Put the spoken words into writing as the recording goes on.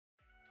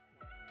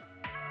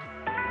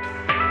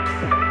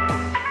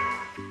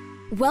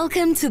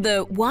Welcome to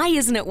the Why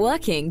Isn't It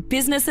Working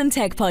Business and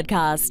Tech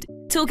podcast,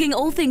 talking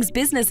all things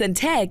business and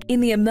tech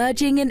in the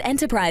emerging and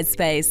enterprise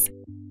space.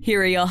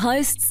 Here are your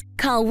hosts,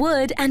 Karl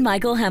Wood and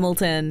Michael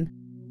Hamilton.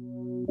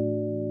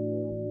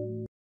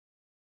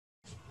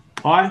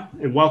 Hi,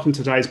 and welcome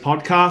to today's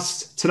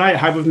podcast. Today I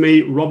have with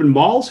me Robin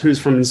Miles, who's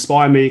from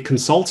InspireMe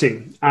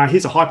Consulting.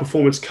 He's a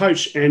high-performance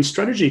coach and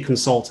strategy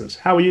consultant.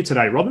 How are you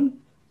today, Robin?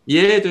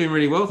 Yeah, doing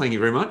really well. Thank you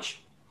very much.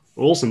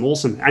 Awesome.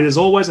 And as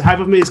always, I have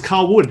with me is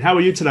Karl Wood. How are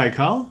you today,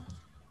 Karl?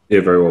 Yeah,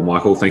 very well,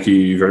 Michael. Thank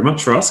you very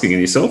much for asking. And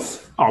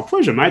yourself? Oh,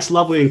 pleasure, mate. It's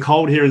lovely and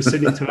cold here in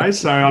Sydney today,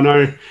 so I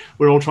know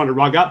we're all trying to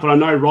rug up, but I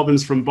know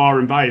Robin's from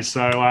Byron Bay,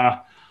 so...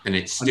 and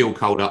it's still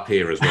cold up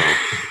here as well.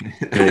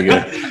 There you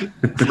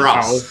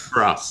go.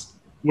 For us.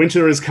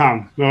 Winter has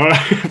come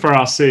for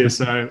us here,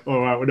 so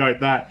all right, we'll note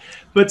that.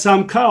 But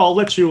Karl, I'll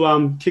let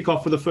you kick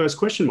off with the first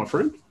question, my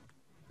friend.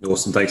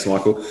 Awesome. Thanks,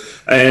 Michael.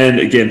 And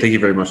again, thank you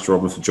very much to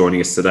Robin for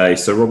joining us today.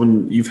 So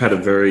Robin, you've had a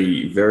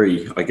very,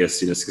 very,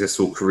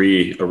 successful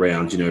career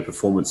around,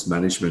 performance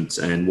management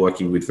and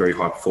working with very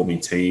high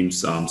performing teams,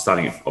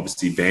 starting at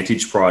obviously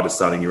Vantage prior to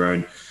starting your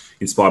own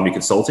InspireMe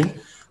Consulting.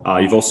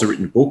 You've also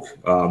written a book,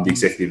 The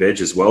Executive Edge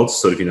as well, to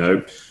sort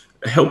of,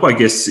 help, I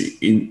guess,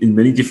 in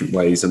many different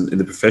ways in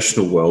the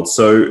professional world.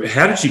 So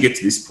how did you get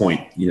to this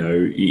point,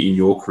 in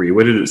your career?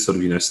 Where did it sort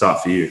of,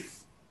 start for you?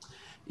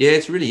 Yeah,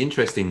 it's a really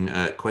interesting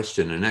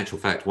question. In actual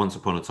fact, once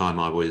upon a time,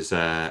 I was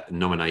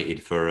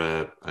nominated for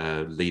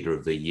a Leader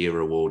of the Year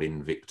award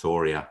in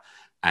Victoria.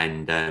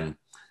 And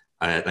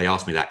they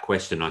asked me that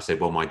question. I said,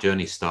 well, my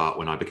journey started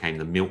when I became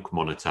the milk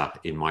monitor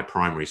in my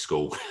primary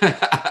school,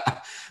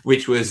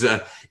 which was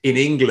in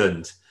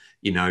England.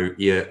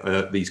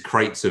 These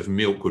crates of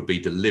milk would be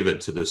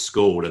delivered to the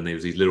school, and there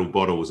was these little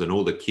bottles, and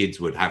all the kids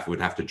would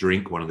have to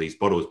drink one of these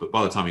bottles. But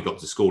by the time we got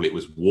to school, it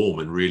was warm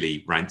and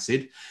really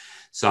rancid.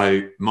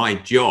 So my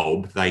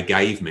job they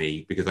gave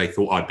me, because they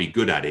thought I'd be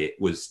good at it,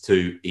 was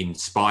to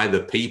inspire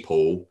the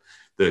people,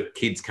 the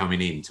kids coming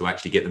in, to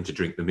actually get them to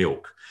drink the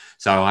milk.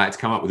 So I had to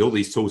come up with all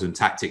these tools and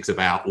tactics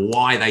about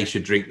why they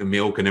should drink the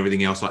milk and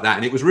everything else like that.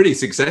 And it was really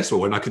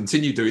successful. And I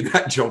continued doing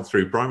that job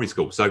through primary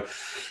school. So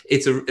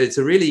it's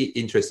a really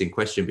interesting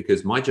question,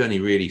 because my journey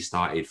really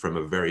started from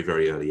a very,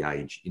 very early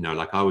age.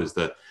 I was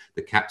the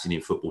captain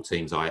in football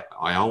teams. I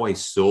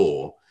always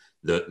saw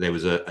that there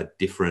was a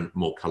different,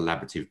 more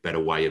collaborative, better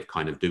way of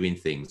kind of doing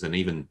things. And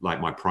even like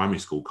my primary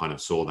school kind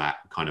of saw that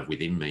kind of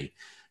within me.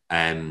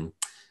 And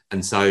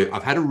so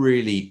I've had a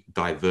really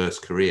diverse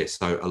career.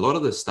 So a lot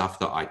of the stuff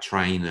that I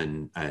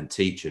train and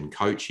teach and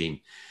coaching,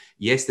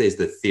 yes, there's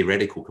the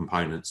theoretical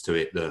components to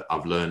it that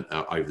I've learned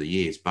over the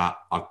years, but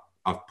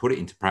I've put it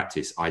into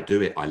practice. I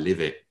do it, I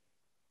live it.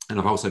 And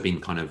I've also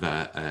been kind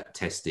of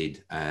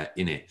tested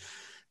in it.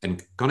 And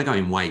kind of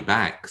going way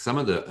back, some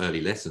of the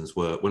early lessons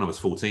were when I was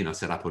 14, I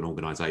set up an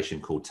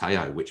organization called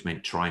TEO, which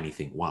meant try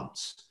anything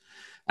once.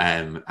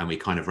 And we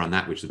kind of run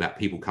that, which is about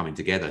people coming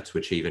together to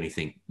achieve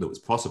anything that was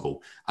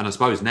possible. And I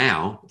suppose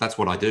now that's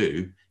what I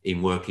do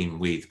in working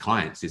with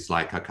clients. It's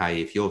like, okay,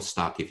 if you're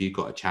stuck, if you've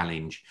got a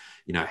challenge,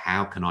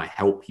 how can I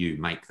help you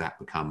make that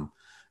become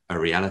a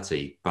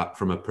reality? But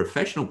from a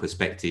professional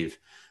perspective,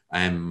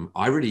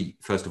 I really,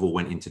 first of all,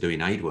 went into doing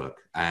aid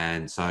work.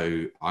 And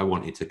so I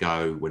wanted to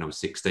go when I was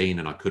 16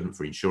 and I couldn't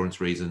for insurance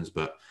reasons,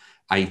 but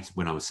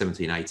when I was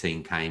 17,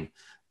 18 came,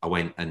 I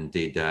went and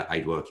did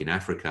aid work in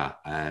Africa.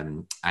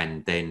 And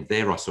then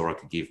there I saw I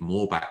could give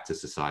more back to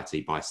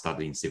society by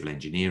studying civil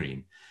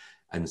engineering.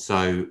 And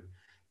so,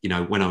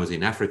 when I was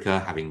in Africa,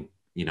 having,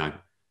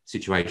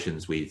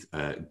 situations with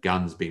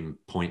guns being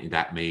pointed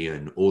at me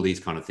and all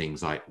these kind of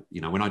things, like,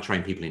 when I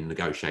train people in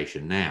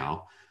negotiation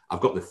now, I've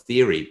got the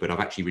theory, but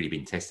I've actually really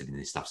been tested in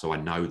this stuff. So I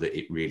know that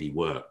it really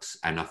works.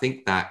 And I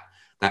think that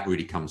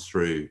really comes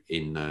through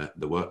in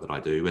the work that I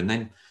do. And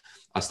then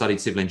I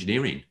studied civil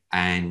engineering,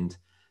 and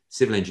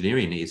civil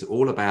engineering is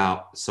all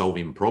about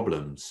solving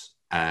problems,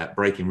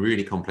 breaking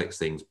really complex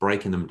things,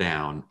 breaking them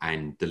down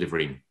and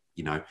delivering,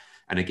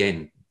 and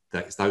again,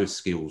 that's those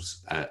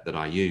skills that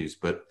I use.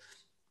 But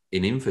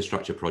in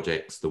infrastructure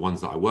projects, the ones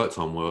that I worked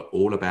on were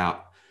all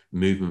about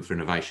movement for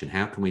innovation.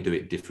 How can we do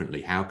it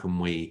differently? How can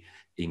we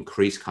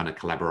increase kind of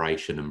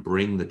collaboration and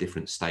bring the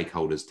different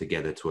stakeholders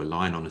together to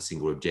align on a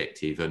single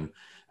objective and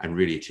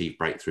really achieve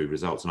breakthrough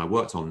results? And I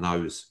worked on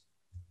those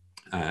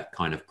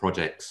kind of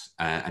projects.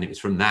 And it was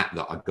from that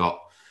I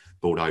got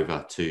brought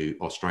over to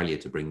Australia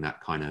to bring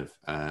that kind of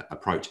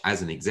approach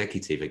as an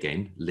executive,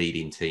 again,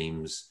 leading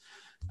teams,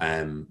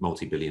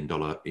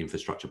 multi-billion-dollar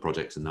infrastructure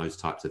projects and those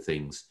types of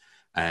things,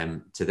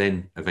 to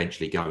then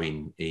eventually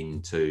going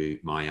into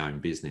my own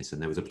business.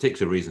 And there was a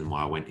particular reason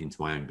why I went into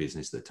my own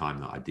business at the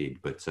time that I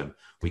did, but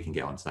we can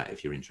get onto that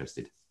if you're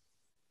interested.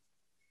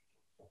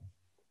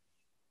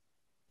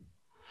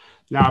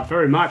 No,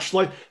 very much.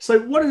 Like, so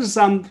what is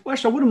actually,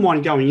 I wouldn't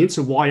mind going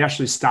into why you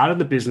actually started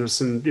the business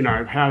and, you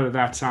know, how did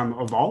that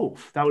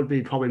evolve? That would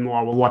be probably more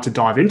I would like to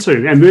dive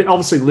into. And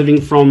obviously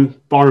living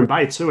from Byron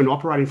Bay too and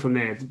operating from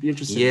there. It'd be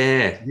interesting.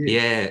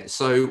 Yeah.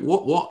 So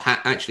what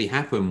actually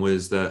happened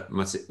was that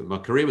my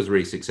career was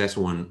really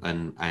successful,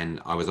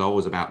 and I was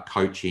always about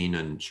coaching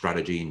and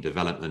strategy and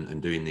development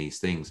and doing these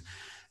things.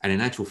 And in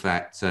actual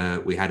fact,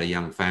 we had a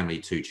young family,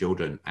 2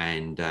 children,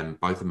 and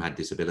both of them had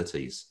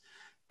disabilities.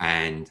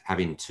 And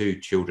having 2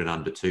 children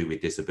under 2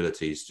 with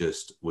disabilities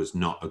just was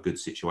not a good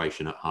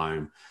situation at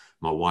home.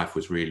 My wife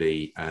was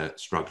really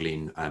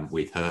struggling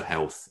with her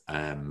health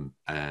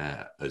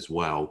as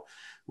well,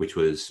 which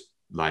was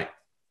like,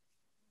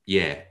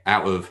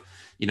 out of,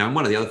 you know, and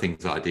one of the other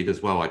things that I did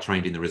as well, I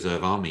trained in the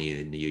Reserve Army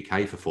in the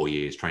UK for 4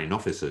 years, training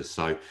officers.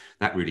 So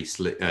that really,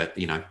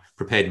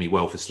 prepared me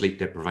well for sleep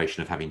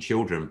deprivation of having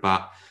children.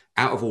 But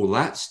out of all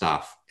that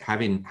stuff,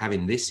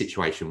 having this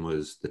situation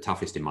was the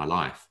toughest in my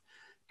life.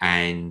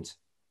 And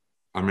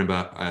I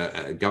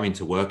remember going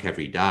to work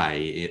every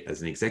day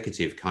as an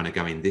executive, kind of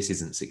going, this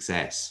isn't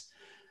success.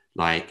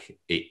 Like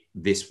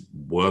this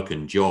work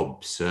and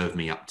job served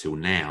me up till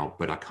now,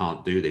 but I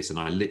can't do this. And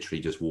I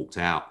literally just walked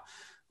out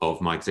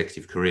of my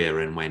executive career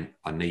and went,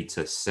 I need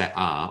to set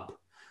up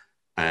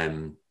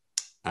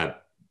a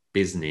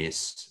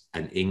business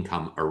and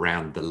income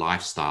around the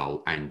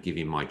lifestyle and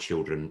giving my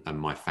children and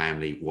my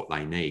family what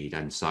they need.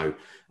 And so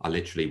I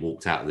literally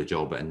walked out of the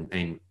job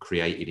and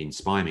created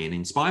InspireMe. And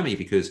InspireMe,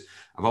 because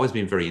I've always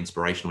been very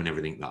inspirational in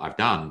everything that I've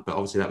done, but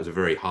obviously that was a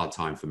very hard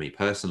time for me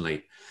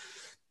personally.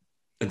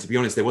 And to be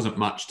honest, there wasn't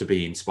much to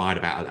be inspired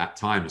about at that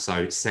time.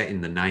 So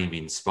setting the name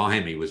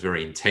InspireMe was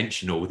very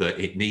intentional, that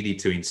it needed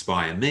to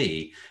inspire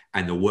me.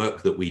 And the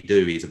work that we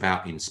do is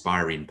about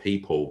inspiring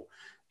people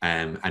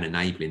and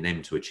enabling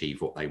them to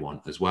achieve what they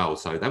want as well.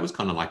 So that was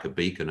kind of like a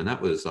beacon. And that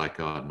was like,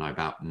 I don't know,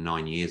 about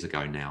 9 years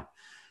ago now.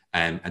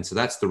 And so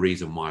that's the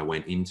reason why I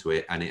went into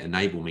it. And it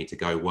enabled me to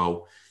go,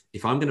 well,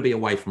 if I'm going to be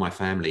away from my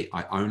family,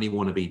 I only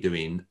want to be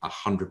doing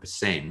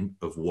 100%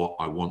 of what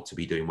I want to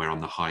be doing, where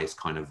I'm the highest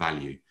kind of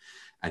value.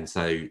 And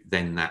so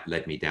then that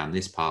led me down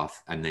this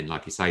path. And then,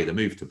 like you say, the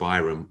move to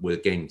Byron was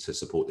again to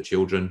support the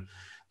children.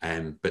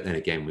 But then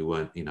again, we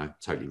weren't,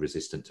 totally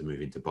resistant to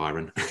moving to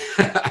Byron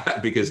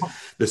because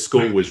the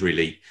school was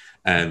really,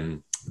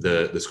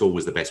 the school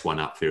was the best one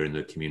up here in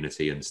the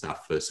community and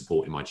stuff for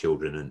supporting my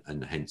children.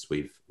 And hence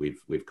we've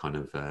kind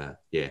of,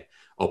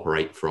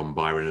 operate from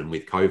Byron. And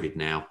with COVID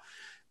now,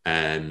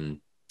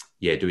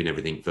 doing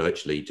everything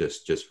virtually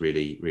just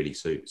really, really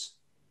suits.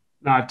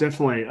 No,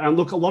 definitely. And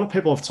look, a lot of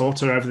people I've talked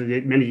to over the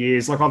many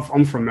years, like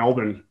I'm from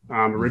Melbourne,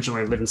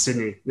 originally, I live in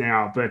Sydney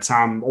now, but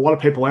a lot of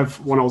people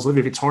when I was living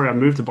in Victoria, I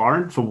moved to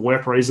Byron for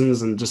work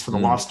reasons and just for the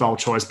lifestyle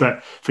choice.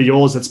 But for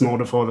yours, it's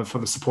more for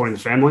the supporting the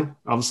family,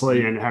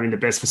 obviously, and having the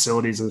best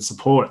facilities and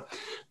support.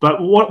 But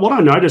what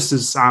I noticed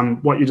is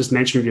what you just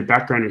mentioned with your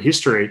background and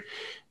history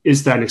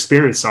is that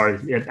experience,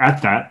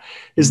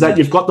 is that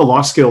you've got the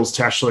life skills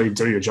to actually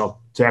do your job,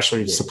 to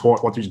actually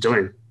support what you're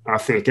doing. I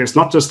think it's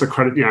not just the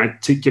credit,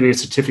 getting a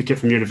certificate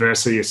from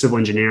university or civil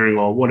engineering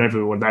or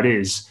whatever that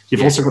is.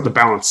 You've also got the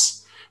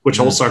balance, which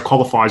also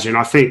qualifies you. And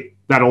I think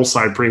that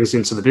also brings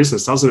into the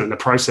business, doesn't it? And the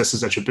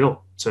processes that you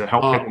built to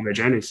help people on their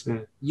journeys.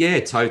 Yeah,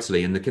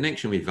 totally. And the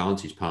connection with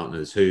Vantage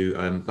Partners, who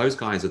those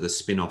guys are the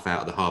spin-off out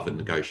of the Harvard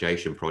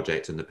Negotiation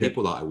Project, and the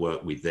people that I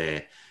work with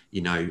there,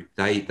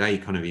 they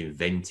kind of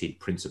invented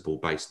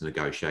principle-based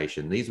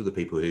negotiation. These were the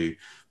people who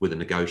were the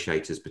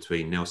negotiators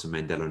between Nelson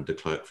Mandela and de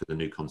Klerk for the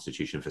new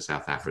constitution for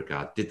South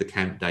Africa, did the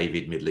Camp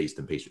David Middle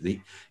Eastern peace.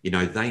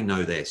 They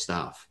know their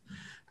stuff.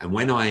 And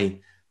when I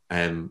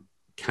came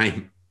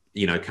home,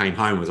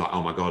 I was like,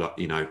 oh my God,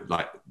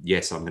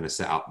 yes, I'm going to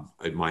set up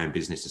my own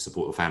business to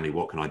support the family.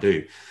 What can I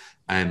do?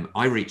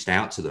 I reached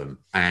out to them,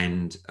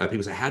 and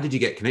people say, how did you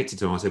get connected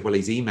to him? I said, well,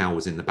 his email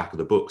was in the back of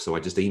the book. So I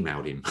just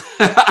emailed him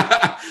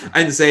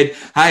and said,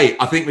 hey,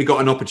 I think we got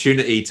an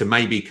opportunity to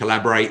maybe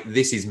collaborate.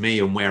 This is me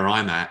and where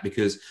I'm at,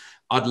 because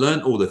I'd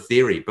learned all the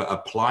theory, but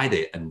applied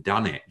it and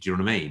done it. Do you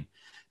know what I mean?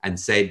 And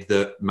said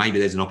that maybe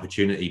there's an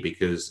opportunity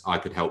because I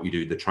could help you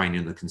do the training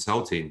and the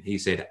consulting. He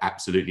said,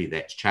 absolutely,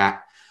 let's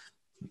chat.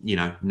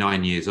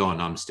 9 years on,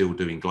 I'm still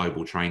doing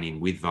global training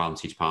with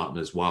Vantage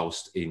Partners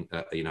whilst I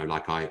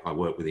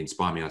work with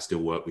InspireMe. I still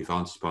work with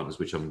Vantage Partners,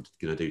 which I'm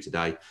going to do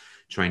today,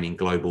 training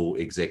global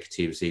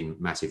executives in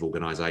massive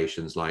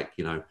organizations like,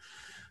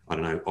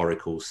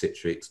 Oracle,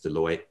 Citrix,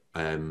 Deloitte,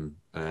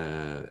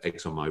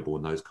 ExxonMobil,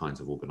 and those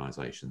kinds of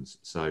organizations.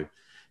 So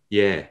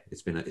yeah,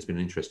 it's been an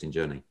interesting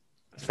journey.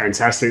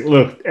 Fantastic.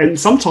 Look, and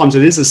sometimes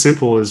it is as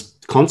simple as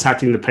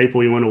contacting the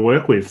people you want to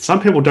work with.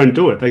 Some people don't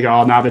do it. They go,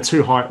 oh, no, they're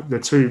too high. They're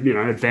too,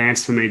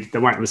 advanced for me. They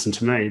won't listen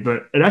to me.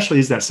 But it actually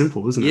is that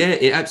simple, isn't it? Yeah,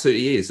 it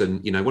absolutely is.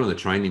 And, one of the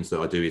trainings that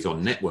I do is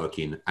on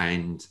networking,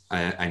 and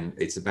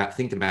it's about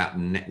thinking about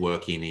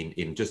networking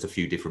in just a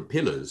few different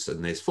pillars.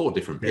 And there's 4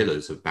 different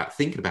pillars about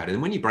thinking about it.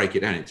 And when you break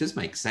it down, it just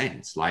makes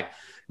sense. Like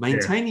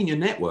maintaining your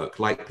network,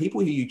 like people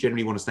who you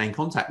generally want to stay in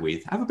contact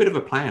with, have a bit of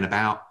a plan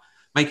about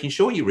making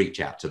sure you reach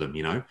out to them,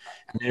 you know.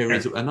 And there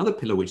is another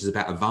pillar, which is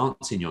about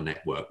advancing your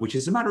network, which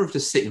is a matter of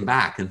just sitting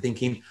back and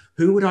thinking,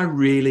 who would I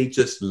really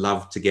just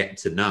love to get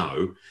to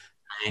know?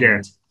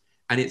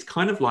 And it's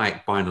kind of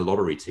like buying a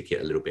lottery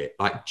ticket a little bit,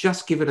 like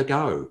just give it a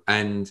go.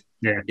 And,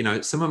 you know,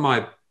 some of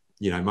my,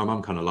 you know, my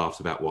mum kind of laughs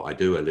about what I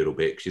do a little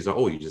bit. She's like,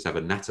 oh, you just have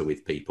a natter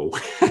with people.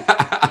 Some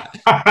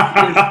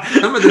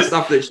of the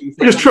stuff that she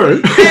said. It's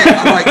true.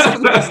 Yeah, like some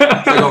of the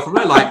stuff I got from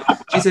her, like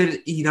she said,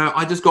 you know,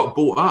 I just got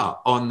brought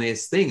up on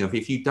this thing of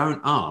if you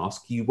don't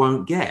ask, you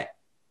won't get.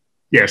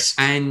 Yes.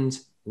 And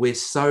we're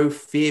so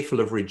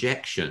fearful of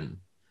rejection.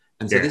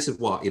 And so this is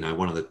what, you know,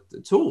 one of the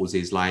tools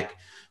is like,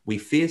 we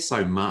fear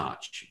so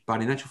much,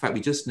 but in actual fact,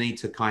 we just need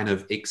to kind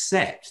of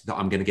accept that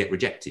I'm going to get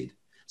rejected.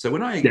 So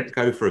when I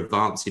go for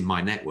advancing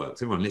my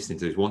networks, everyone listening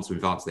to this wants to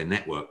advance their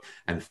network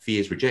and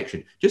fears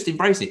rejection, just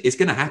embrace it. It's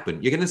going to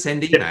happen. You're going to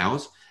send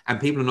emails and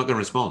people are not going to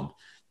respond.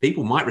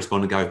 People might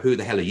respond and go, who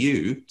the hell are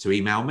you to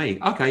email me?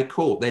 Okay,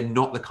 cool. They're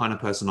not the kind of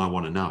person I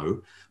want to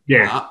know.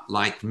 But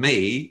like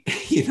me,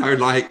 you know,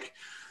 like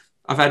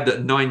I've had a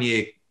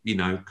 9-year, you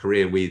know,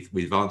 career with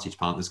Vantage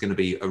Partners, going to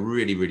be a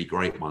really, really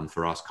great one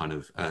for us kind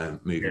of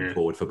moving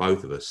forward for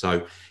both of us.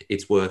 So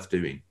it's worth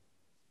doing.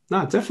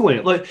 No,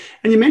 definitely. Like,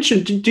 and you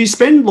mentioned, do you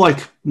spend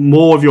like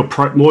more of your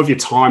time?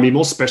 Are you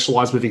more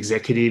specialized with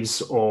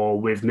executives or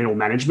with middle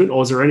management,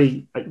 or is there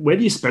any? Where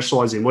do you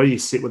specialize in? Where do you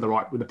sit with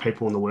the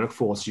people in the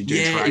workforce you do?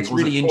 Yeah, it's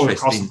really interesting.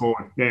 Across the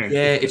board?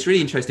 Yeah, it's really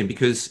interesting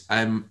because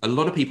a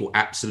lot of people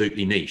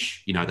absolutely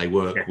niche. You know, they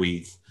work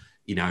with,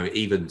 you know,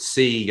 even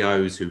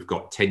CEOs who've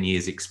got 10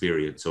 years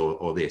experience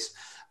or this.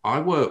 I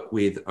work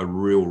with a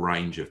real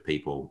range of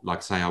people. Like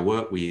I say, I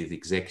work with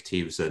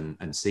executives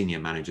and senior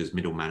managers,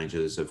 middle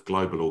managers of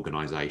global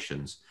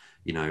organizations.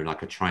 You know,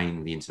 like I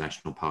train the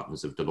international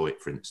partners of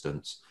Deloitte, for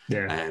instance.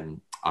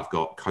 I've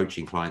got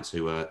coaching clients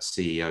who are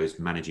CEOs,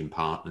 managing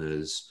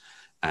partners,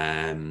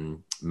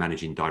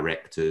 managing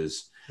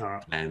directors.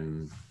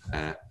 Then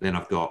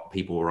I've got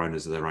people who are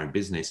owners of their own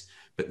business.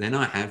 But then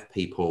I have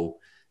people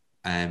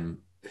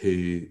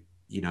who,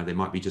 you know, they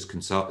might be just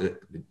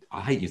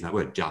I hate using that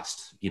word,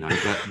 just, you know,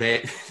 but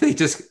they're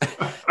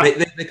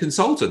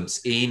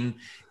consultants in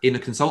a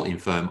consulting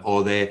firm,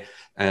 or they're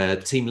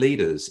team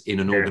leaders in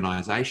an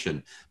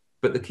organization.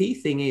 But the key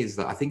thing is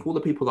that I think all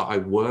the people that I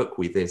work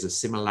with, there's a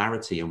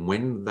similarity, and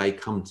when they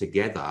come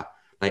together,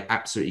 they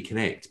absolutely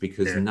connect,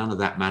 because none of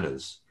that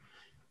matters.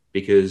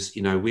 Because,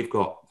 you know,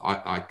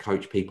 I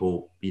coach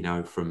people, you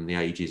know, from the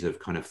ages of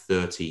kind of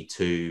 30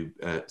 to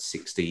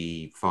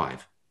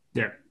 65.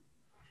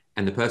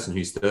 And the person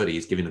who's 30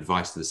 is giving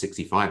advice to the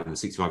 65, and the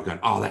 65 going,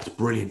 oh, that's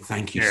brilliant.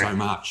 Thank you so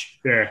much.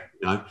 You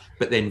know,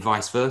 but then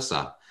vice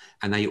versa.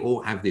 And they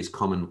all have this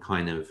common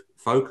kind of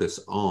focus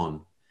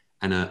on,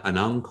 and an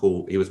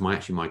uncle, he was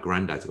actually my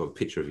granddad. I've got a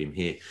picture of him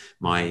here.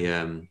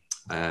 My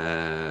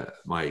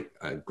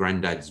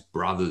granddad's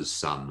brother's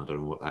son. I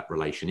don't know what that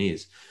relation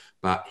is,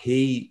 but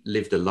he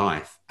lived a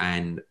life.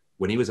 And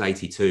when he was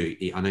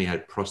 82, I know he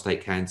had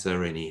prostate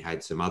cancer and he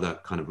had some other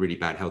kind of really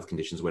bad health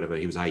conditions, whatever.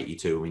 He was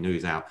 82 and we knew he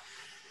was out.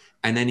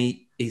 And then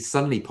he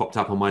suddenly popped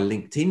up on my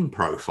LinkedIn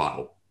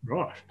profile.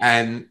 Right.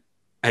 And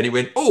he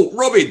went, oh,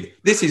 Robin,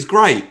 this is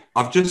great.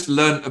 I've just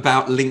learned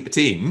about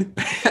LinkedIn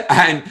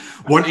and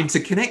wanting to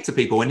connect to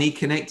people. And he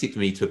connected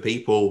me to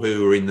people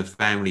who were in the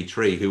family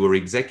tree, who were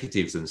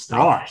executives and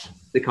stuff,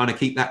 to kind of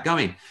keep that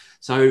going.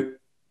 So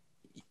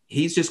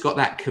he's just got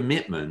that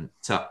commitment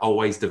to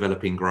always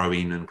developing,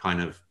 growing, and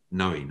kind of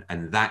knowing.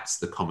 And that's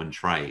the common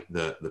trait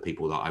that the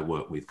people that I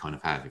work with kind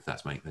of have, if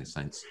that's making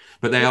sense.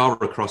 But they are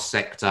across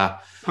sector,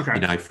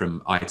 you know,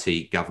 from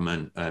IT,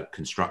 government,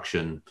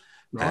 construction,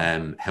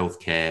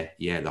 healthcare,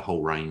 the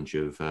whole range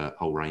of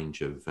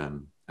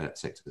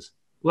sectors.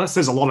 Well, that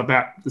says a lot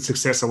about the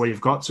success of where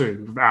you've got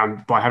to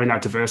by having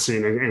that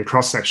diversity and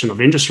cross-section of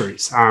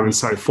industries and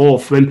so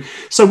forth. And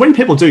so when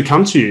people do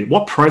come to you,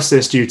 what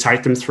process do you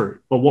take them through?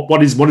 Or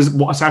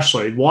what's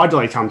actually, why do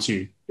they come to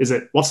you?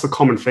 What's the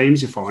common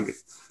themes you're finding?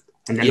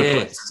 And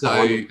then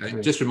so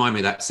just remind me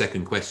of that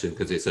second question,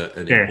 because it's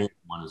an important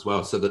one as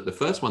well. So that the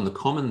first one,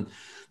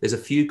 there's a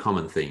few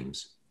common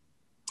themes.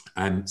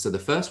 So the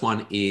first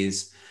one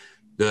is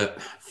that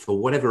for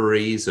whatever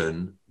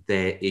reason,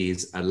 there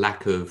is a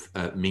lack of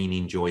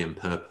meaning, joy, and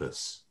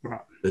purpose.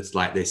 It's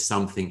like there's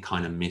something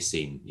kind of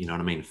missing, you know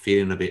what I mean?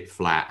 Feeling a bit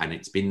flat, and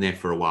it's been there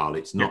for a while.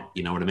 It's not,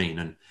 you know what I mean?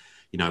 And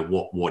you know,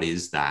 what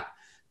is that?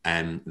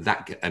 And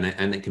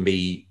it can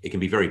be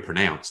very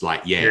pronounced,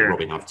 like,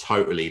 Robin, I've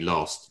totally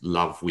lost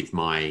love with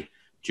my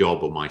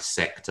job or my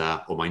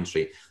sector or my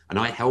industry. And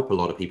I help a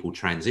lot of people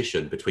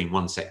transition between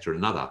one sector and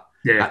another.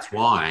 That's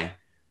why,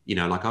 you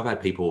know, like I've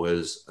had people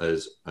as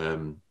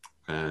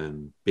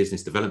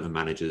business development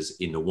managers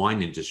in the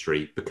wine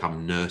industry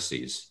become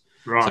nurses.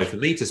 So for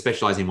me to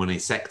specialize in one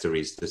sector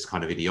is just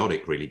kind of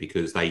idiotic, really,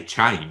 because they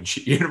change.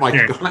 You know,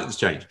 my clients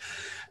change.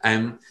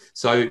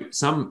 So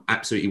some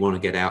absolutely want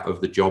to get out of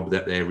the job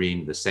that they're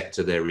in, the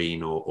sector they're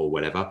in, or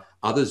whatever.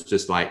 Others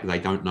just like, they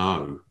don't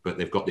know, but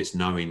they've got this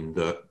knowing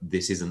that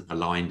this isn't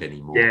aligned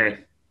anymore.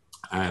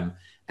 And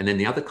And then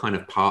the other kind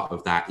of part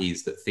of that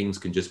is that things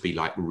can just be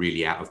like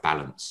really out of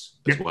balance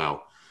as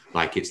well.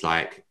 Like, it's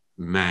like,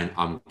 man,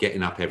 I'm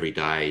getting up every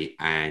day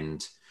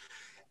and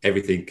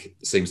everything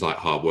seems like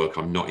hard work.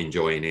 I'm not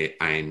enjoying it,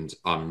 and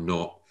I'm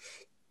not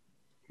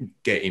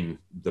getting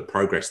the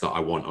progress that I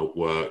want at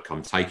work.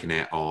 I'm taking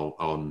it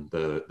on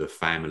the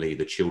family,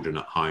 the children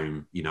at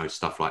home, you know,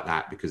 stuff like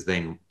that. Because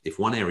then if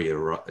one area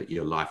of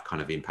your life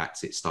kind of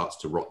impacts, it starts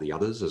to rot the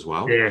others as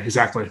well. Yeah,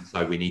 exactly.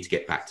 So we need to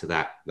get back to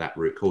that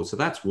root cause. So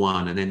that's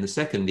one. And then the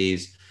second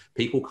is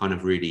people kind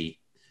of really,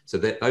 so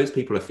that those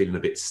people are feeling a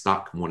bit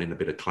stuck and wanting a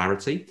bit of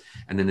clarity.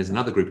 And then there's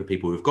another group of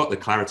people who've got the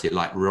clarity,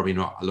 like,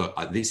 Robin, look,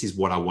 this is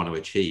what I want to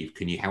achieve.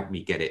 Can you help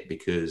me get it?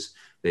 Because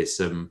there's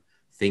some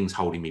things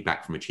holding me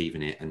back from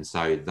achieving it. And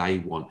so they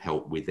want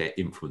help with their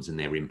influence and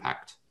their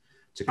impact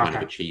to kind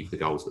of achieve the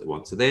goals that they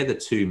want. So they're the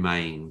two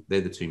main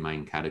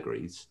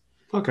categories.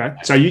 Okay.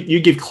 So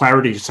you give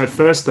clarity. So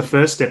the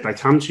first step, they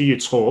come to you,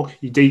 talk,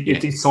 you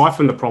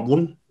decipher the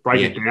problem,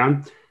 break it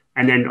down.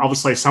 And then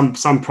obviously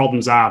some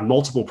problems are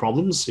multiple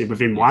problems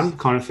within one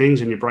kind of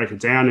things, and you break it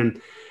down.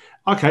 And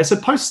okay, so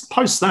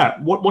post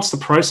that, what's the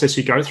process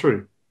you go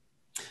through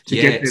to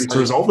get them to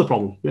resolve the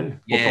problem?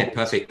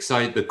 Perfect.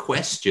 So the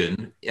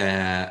question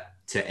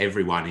to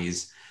everyone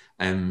is,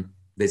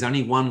 there's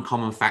only one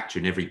common factor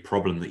in every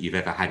problem that you've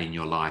ever had in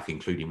your life,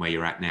 including where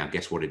you're at now.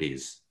 Guess what it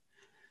is?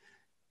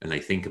 And they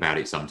think about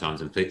it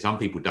sometimes, and some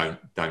people don't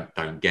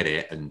get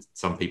it, and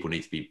some people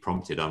need to be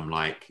prompted. I'm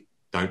like,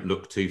 don't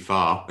look too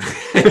far.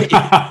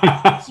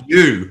 It's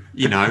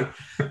you know,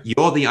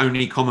 you're the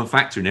only common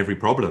factor in every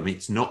problem.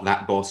 It's not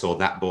that boss or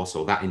that boss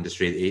or that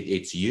industry.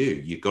 It's you.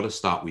 You've got to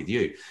start with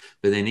you.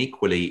 But then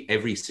equally,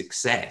 every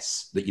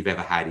success that you've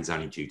ever had is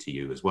only due to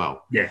you as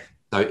well. Yeah.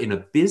 So in a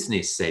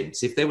business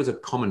sense, if there was a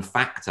common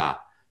factor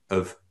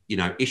of, you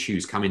know,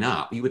 issues coming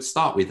up, you would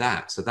start with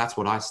that. So that's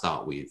what I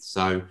start with.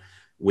 So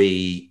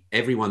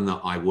everyone that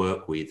I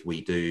work with,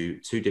 we do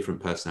 2 different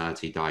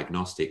personality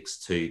diagnostics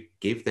to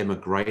give them a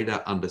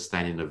greater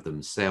understanding of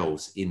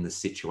themselves in the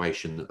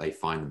situation that they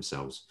find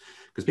themselves.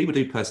 Because people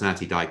do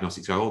personality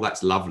diagnostics, go, oh,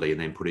 that's lovely,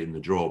 and then put it in the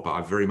drawer. But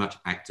I very much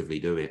actively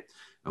do it.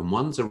 And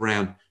one's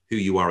around who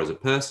you are as a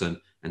person,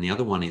 and the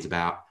other one is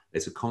about,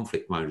 it's a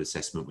conflict mode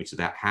assessment, which is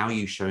about how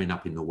you're showing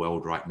up in the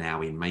world right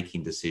now in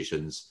making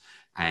decisions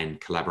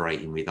and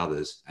collaborating with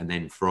others. And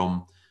then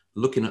from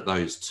looking at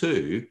those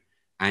 2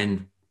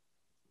 and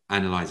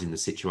analyzing the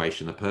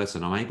situation, the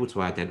person, I'm able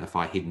to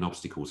identify hidden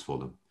obstacles for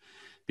them.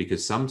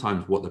 Because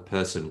sometimes what the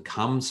person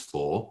comes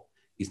for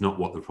is not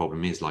what the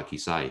problem is, like you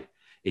say.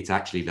 It's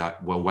actually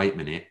like, well, wait a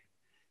minute.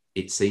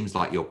 It seems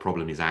like your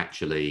problem is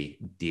actually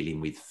dealing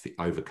with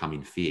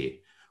overcoming fear.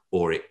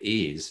 Or it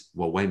is,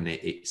 well, when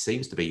it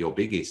seems to be your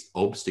biggest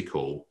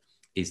obstacle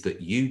is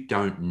that you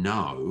don't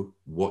know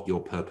what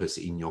your purpose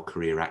in your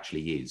career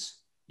actually is.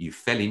 You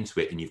fell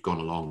into it and you've gone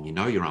along, you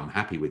know, you're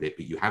unhappy with it,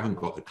 but you haven't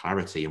got the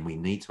clarity, and we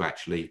need to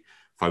actually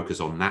focus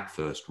on that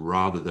first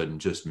rather than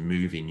just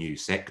moving new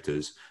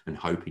sectors and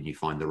hoping you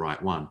find the right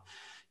one.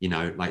 You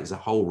know, like there's a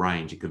whole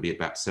range. It can be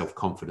about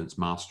self-confidence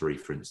mastery,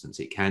 for instance.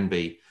 It can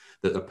be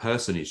that the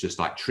person is just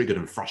like triggered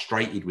and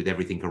frustrated with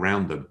everything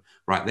around them,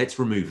 right? Let's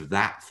remove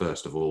that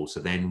first of all. So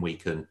then we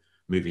can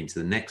move into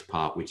the next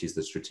part, which is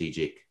the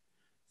strategic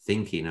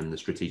thinking. And the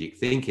strategic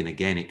thinking,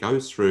 again, it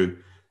goes through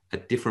a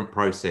different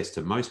process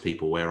to most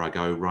people, where I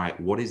go, right,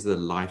 what is the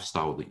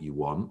lifestyle that you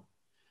want?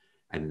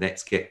 And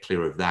let's get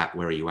clear of that.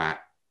 Where are you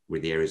at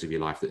with the areas of your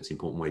life that's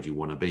important? Where do you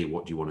want to be?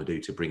 What do you want to do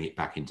to bring it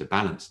back into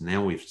balance?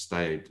 Now we've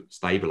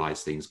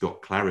stabilized things,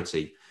 got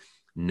clarity.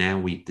 Now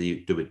we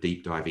do a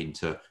deep dive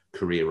into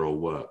career or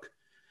work.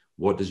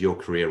 What does your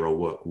career or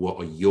work? What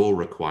are your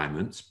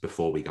requirements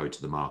before we go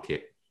to the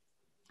market?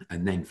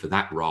 And then for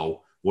that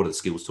role, what are the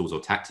skills, tools, or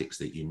tactics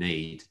that you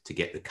need to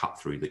get the cut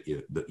through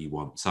that you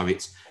want? So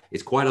it's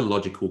quite a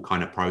logical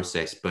kind of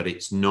process, but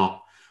it's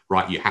not,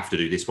 right, you have to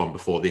do this one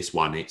before this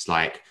one. It's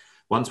like,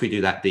 once we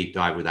do that deep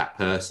dive with that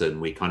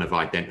person, we kind of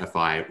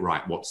identify,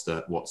 right, what's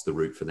the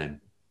route for them.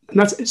 And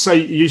that's, so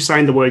you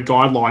saying the word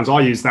guidelines,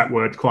 I use that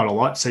word quite a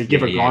lot. So you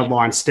give a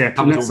guideline step,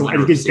 and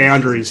it gives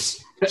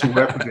boundaries to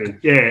work within.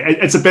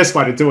 It's the best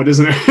way to do it,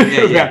 isn't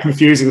it? Without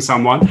confusing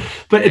someone.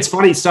 But it's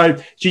funny.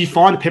 So do you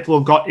find people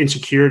have got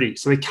insecurity?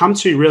 So they come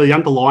to really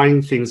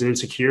underlying things in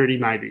insecurity,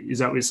 maybe. Is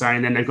that what you're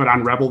saying? Then they've got to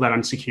unravel that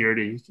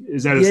insecurity.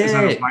 Is that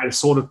a way to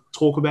sort of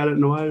talk about it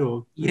in a way?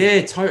 Or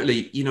yeah,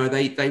 totally. You know,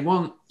 they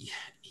want...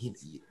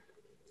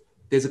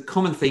 There's a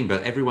common theme,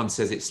 but everyone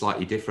says it's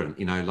slightly different.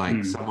 You know,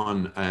 like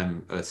someone,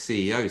 a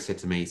CEO said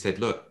to me, he said,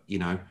 look, you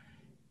know,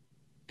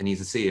 and he's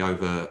a CEO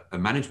of a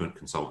management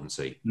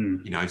consultancy,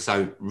 you know,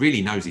 so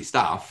really knows his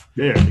stuff.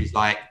 Yeah. He's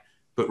like,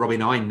 but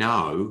Robin, I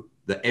know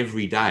that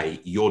every day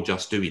you're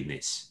just doing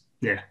this.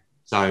 Yeah.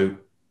 So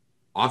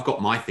I've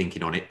got my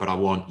thinking on it, but I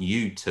want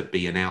you to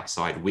be an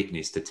outside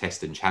witness to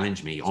test and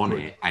challenge me on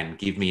it and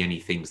give me any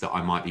things that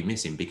I might be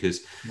missing,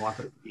 because,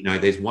 you know,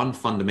 there's one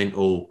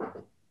fundamental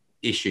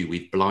issue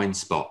with blind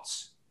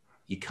spots.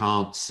 You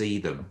can't see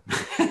them.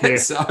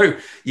 So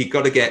you've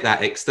got to get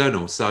that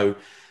external. So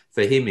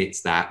for him,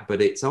 it's that,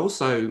 but it's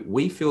also,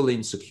 we feel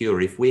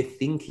insecure if we're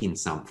thinking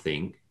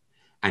something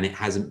and it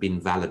hasn't been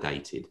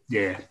validated.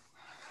 Yeah.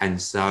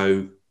 And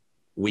so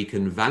we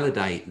can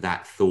validate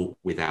that thought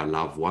with our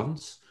loved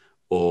ones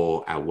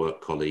or our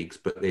work colleagues,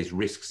 but there's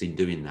risks in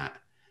doing that.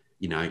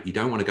 You know, you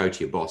don't want to go to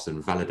your boss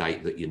and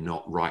validate that you're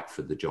not right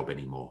for the job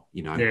anymore.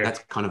 You know, that's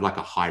kind of like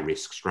a high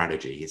risk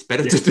strategy. It's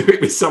better to do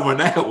it with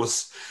someone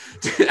else,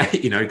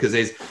 you know, because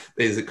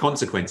there's the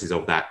consequences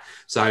of that.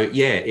 So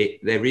yeah,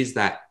 there is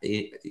that,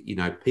 you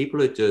know,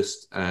 people are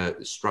just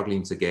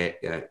struggling to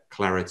get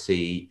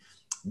clarity,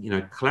 you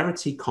know,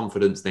 clarity,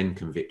 confidence, then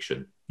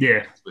conviction.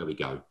 Yeah. That's where we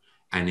go.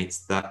 And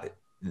it's that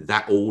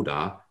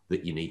order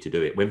that you need to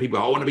do it. When people,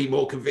 I want to be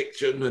more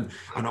conviction and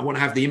I want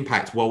to have the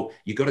impact. Well,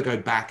 you've got to go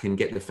back and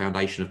get the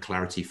foundation of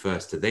clarity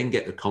first to then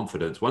get the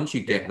confidence. Once you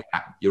get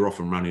that, you're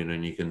off and running,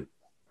 and you can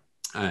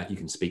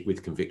speak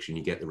with conviction.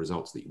 You get the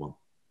results that you want.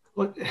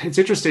 Well, it's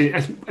interesting,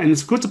 and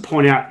it's good to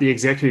point out the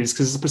executives,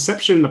 because there's a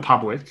perception in the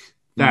public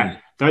that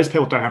those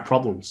people don't have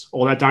problems,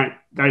 or they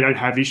don't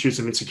have issues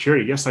of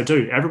insecurity. Yes, they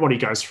do. Everybody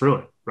goes through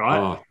it,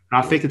 right? And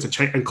I think it's a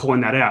check and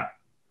calling that out,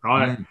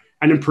 right?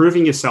 And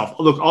improving yourself.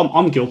 Look,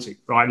 I'm guilty,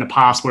 right? In the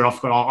past, where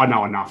I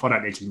know enough. I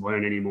don't need to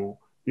learn anymore.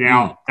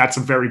 Now, that's a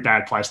very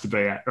bad place to be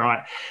at,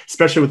 right?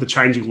 Especially with the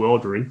changing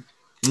world we're in.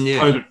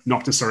 COVID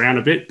knocked us around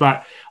a bit,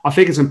 but I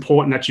think it's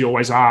important that you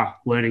always are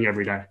learning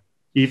every day.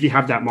 If you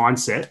have that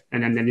mindset,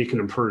 and then you can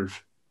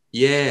improve.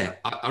 Yeah,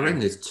 I reckon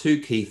there's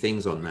two key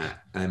things on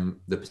that.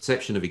 The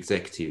perception of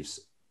executives.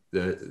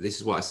 This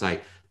is what I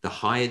say: the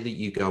higher that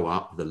you go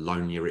up, the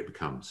lonelier it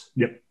becomes.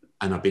 Yep.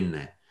 And I've been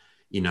there,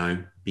 you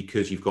know,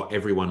 because you've got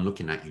everyone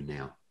looking at you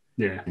now.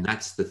 Yeah. And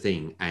that's the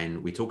thing.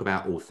 And we talk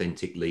about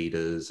authentic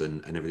leaders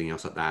and everything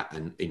else like that.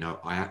 And, you know,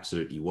 I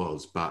absolutely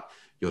was, but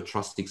your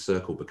trusted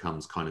circle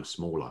becomes kind of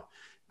smaller,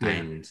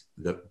 and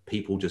the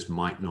people just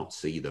might not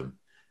see them.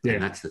 Yeah.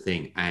 And that's the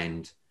thing.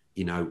 And,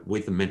 you know,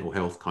 with the mental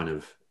health kind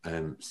of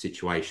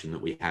situation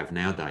that we have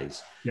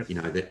nowadays, you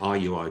know, the "Are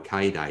you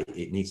okay" day,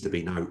 it needs to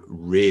be no,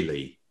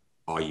 really,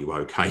 are you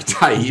okay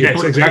day?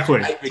 Yes,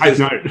 exactly. Because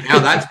now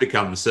that's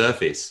become the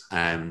surface.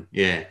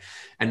 Yeah.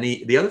 And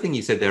the other thing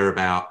you said there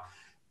about,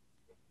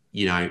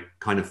 you know,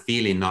 kind of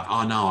feeling like,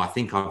 oh no, I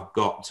think I've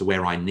got to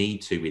where I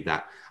need to with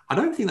that. I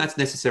don't think that's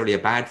necessarily a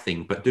bad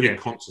thing, but do it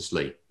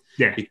consciously.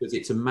 Yeah. Because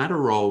it's a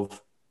matter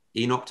of,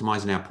 in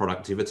optimizing our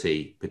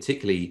productivity,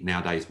 particularly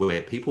nowadays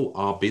where people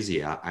are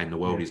busier and the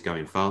world is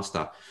going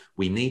faster,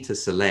 we need to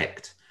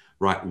select,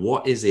 right,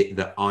 what is it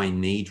that I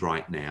need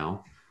right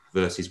now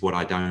versus what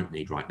I don't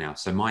need right now.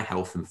 So my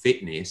health and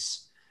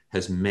fitness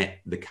has met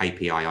the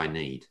KPI I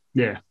need,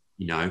 you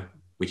know,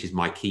 which is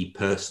my key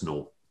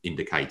personal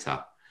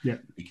indicator. Yeah.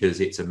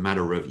 Because it's a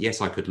matter of,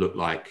 yes, I could look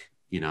like,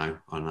 you know,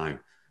 I don't know,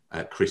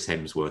 Chris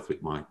Hemsworth,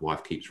 which my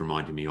wife keeps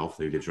reminding me of,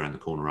 who lives around the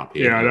corner up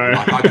here. Yeah, I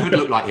know. I could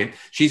look like him.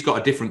 She's got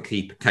a different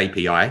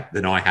KPI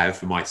than I have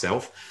for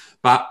myself,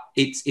 but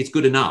it's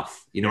good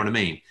enough. You know what I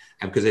mean?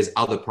 And because there's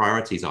other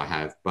priorities I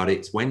have, but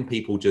it's when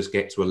people just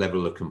get to a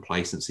level of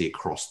complacency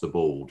across the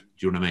board.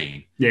 Do you know what I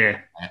mean? Yeah.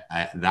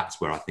 That's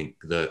where I think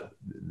that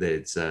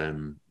there's,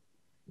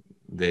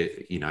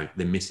 you know,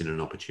 they're missing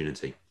an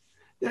opportunity.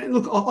 Yeah,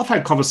 look, I've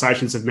had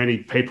conversations with many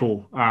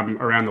people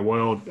around the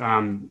world,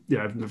 you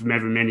know, for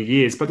many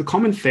years. But the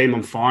common theme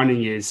I'm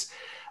finding is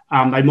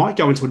they might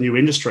go into a new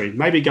industry,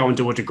 maybe go and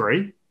do a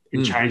degree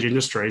in change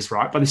industries,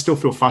 right? But they still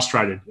feel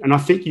frustrated. And I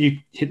think you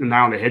hit the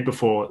nail on the head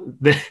before.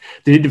 The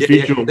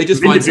individual, they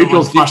just the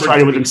individual's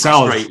frustrated with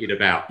themselves. Frustrated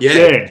about.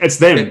 It's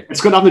them. Yeah.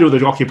 It's got nothing to do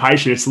with the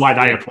occupation. It's the way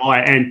they apply.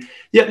 And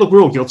look,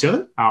 we're all guilty of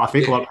it. I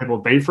think a lot of people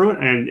have been through it,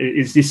 and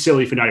it's just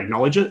silly if you don't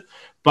acknowledge it.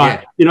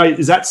 But you know,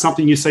 is that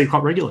something you see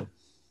quite regularly?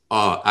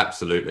 Oh,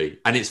 absolutely.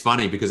 And it's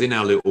funny because in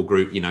our little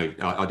group, you know,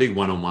 I do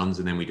one-on-ones,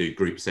 and then we do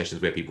group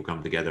sessions where people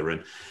come together,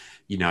 and,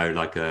 you know,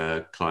 like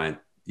a client,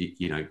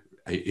 you know,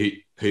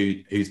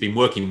 who's been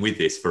working with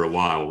this for a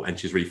while, and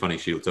she's really funny.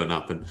 She'll turn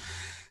up and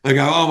I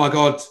go, oh my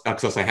God,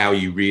 because I say, how are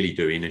you really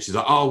doing? And she's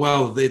like, oh,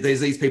 well, there's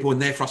these people and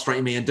they're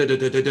frustrating me and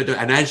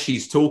And as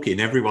she's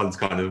talking, everyone's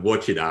kind of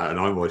watching her, and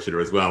I'm watching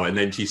her as well. And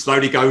then she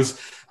slowly goes,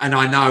 and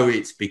I know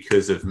it's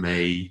because of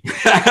me,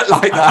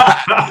 like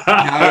that.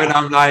 You know? And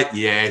I'm like,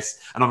 yes.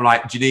 And I'm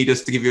like, do you need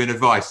us to give you an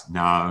advice?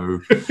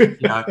 No, you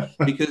know,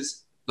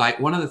 because like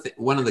one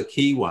of the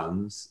key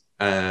ones,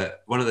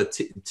 one of the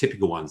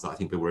typical ones that I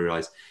think people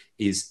realize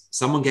is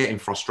someone getting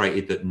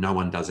frustrated that no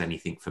one does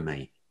anything for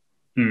me.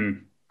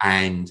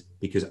 And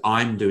because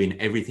I'm doing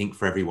everything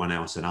for everyone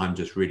else, and I'm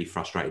just really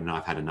frustrated, and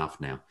I've had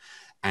enough now.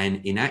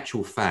 And in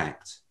actual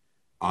fact,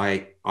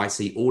 I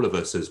see all of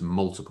us as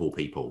multiple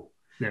people.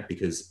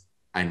 Because,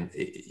 and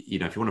you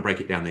know, if you want to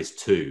break it down, there's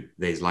two.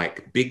 There's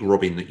like Big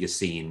Robin that you're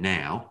seeing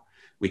now,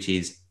 which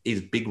is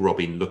Big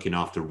Robin looking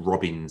after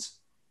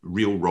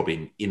real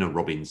Robin, inner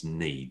Robin's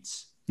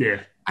needs.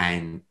 Yeah.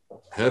 And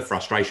her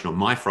frustration, or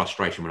my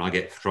frustration when I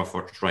get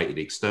frustrated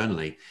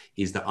externally,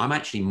 is that I'm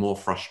actually more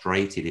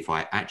frustrated if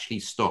I actually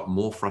stop,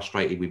 more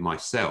frustrated with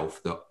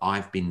myself that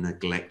I've been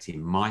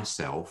neglecting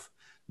myself,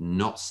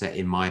 not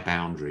setting my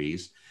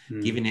boundaries,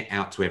 giving it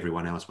out to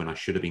everyone else when I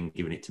should have been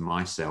giving it to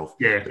myself.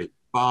 Yeah. But it's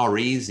far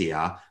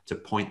easier to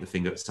point the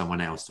finger at someone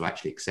else to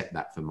actually accept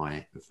that for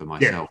myself.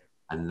 Yeah.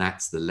 And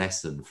that's the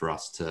lesson for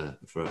us to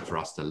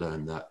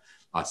learn, that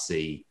I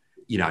see,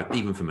 you know,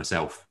 even for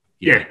myself.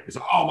 You know, it's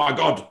like, oh my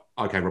God.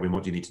 Okay, Robin,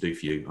 what do you need to do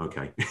for you?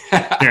 Okay.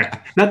 Yeah.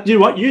 Now, you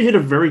know what? You hit a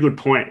very good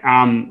point.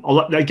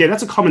 Again,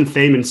 that's a common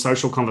theme in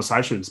social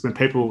conversations when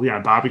people, you know,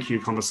 barbecue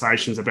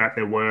conversations about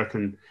their work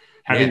and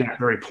having that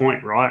very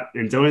point, right?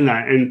 And doing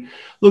that. And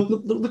look,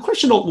 the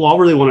question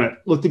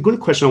the good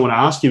question I want to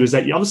ask you is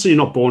that obviously you're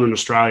not born in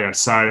Australia.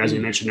 So as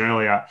you mentioned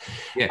earlier,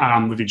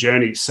 with your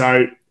journey.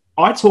 So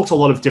I talked to a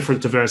lot of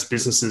different diverse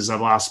businesses over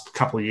the last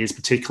couple of years,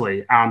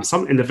 particularly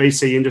some in the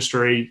VC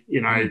industry,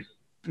 you know,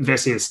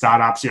 investing in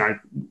startups, you know,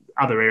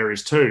 other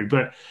areas too.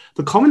 But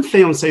the common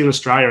theme I'm seeing in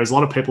Australia is a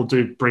lot of people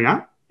do bring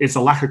up is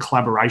the lack of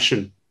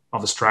collaboration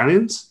of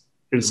Australians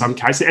in some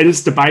cases. And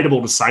it's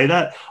debatable to say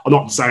that. I'm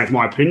not saying it's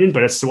my opinion,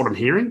 but it's what I'm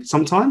hearing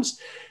sometimes.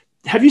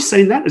 Have you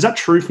seen that? Is that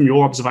true from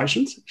your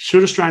observations?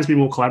 Should Australians be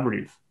more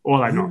collaborative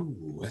or are they not?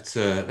 Ooh, that's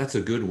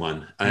a good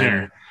one.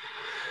 Yeah.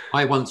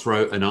 I once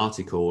wrote an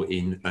article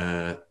and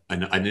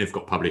I never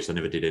got published. I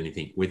never did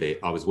anything with it.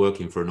 I was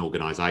working for an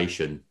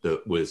organization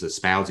that was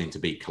espousing to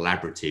be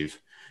collaborative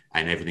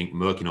and everything,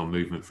 working on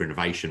movement for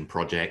innovation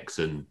projects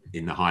and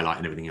in the highlight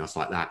and everything else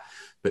like that.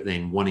 But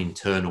then one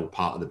internal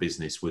part of the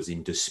business was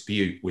in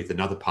dispute with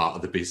another part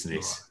of the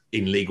business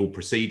in legal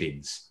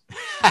proceedings.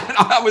 And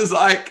I was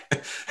like,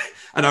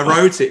 and I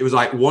wrote it was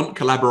like, want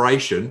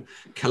collaboration,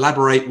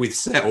 collaborate with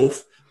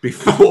self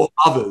before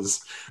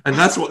others. And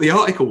that's what the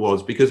article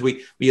was, because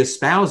we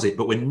espouse it,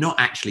 but we're not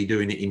actually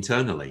doing it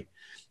internally.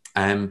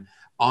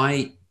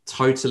 I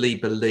totally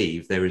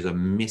believe there is a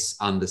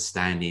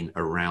misunderstanding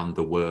around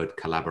the word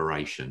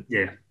collaboration.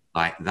 Yeah.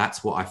 Like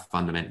that's what I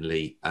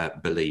fundamentally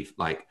believe.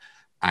 Like,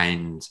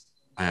 and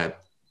I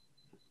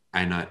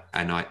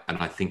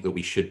think that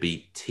we should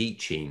be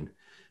teaching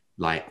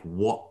like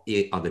what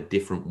are the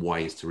different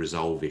ways to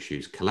resolve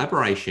issues.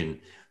 Collaboration,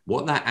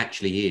 what that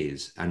actually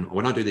is. And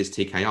when I do this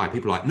TKI,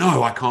 people are like,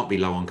 no, I can't be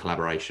low on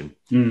collaboration.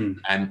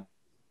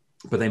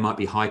 But they might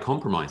be high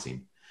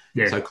compromising.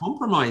 Yeah. So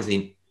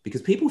compromising,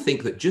 because people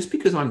think that just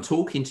because I'm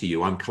talking to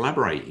you, I'm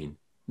collaborating.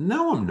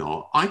 No, I'm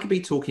not. I could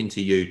be talking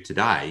to you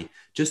today,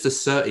 just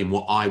asserting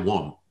what I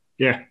want.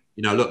 Yeah.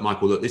 You know, look,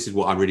 Michael, look, this is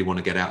what I really want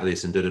to get out of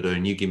this and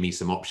and you give me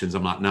some options.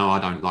 I'm like, no, I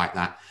don't like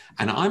that.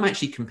 And I'm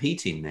actually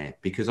competing there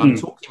because I'm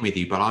talking with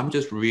you, but I'm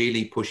just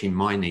really pushing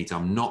my needs.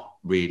 I'm not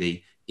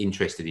really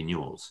interested in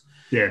yours.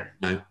 Yeah.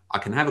 No, I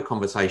can have a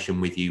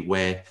conversation with you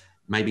where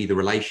maybe the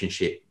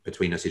relationship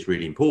between us is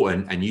really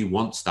important and you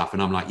want stuff.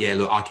 And I'm like, yeah,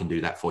 look, I can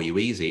do that for you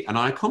easy. And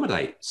I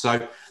accommodate.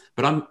 So,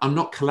 but I'm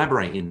not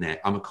collaborating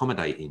there. I'm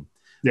accommodating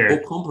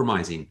or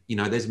compromising. You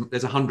know, there's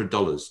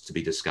 $100 to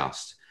be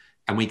discussed.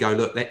 And we go,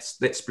 look, let's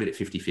split it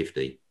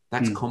 50-50.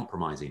 That's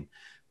compromising.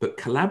 But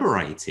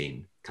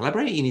collaborating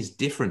is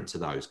different to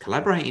those.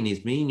 Collaborating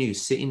is me and you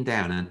sitting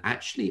down and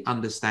actually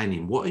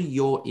understanding what are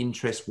your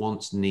interests,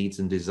 wants, needs,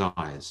 and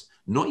desires.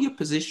 Not your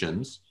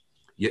positions,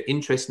 your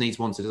interests, needs,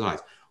 wants, and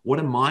desires. What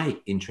are my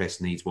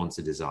interests, needs, wants,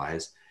 and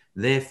desires?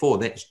 Therefore,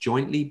 let's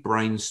jointly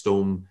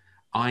brainstorm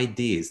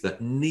ideas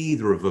that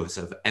neither of us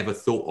have ever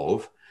thought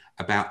of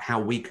about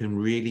how we can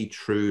really,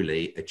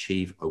 truly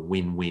achieve a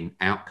win-win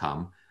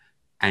outcome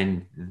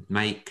and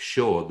make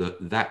sure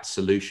that that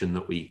solution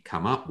that we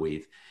come up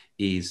with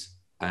is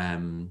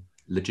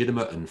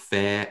legitimate and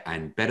fair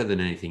and better than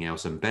anything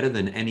else and better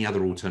than any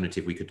other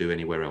alternative we could do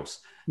anywhere else.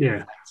 Yeah.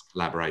 That's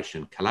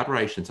collaboration.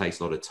 Collaboration takes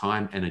a lot of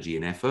time, energy,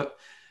 and effort.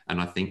 And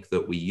I think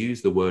that we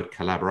use the word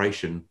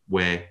collaboration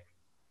where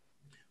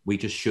we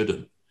just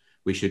shouldn't.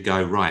 We should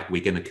go, right,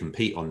 we're going to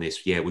compete on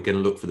this. Yeah, we're going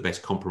to look for the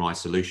best compromise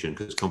solution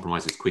because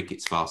compromise is quick,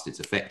 it's fast, it's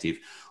effective.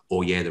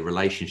 Or yeah, the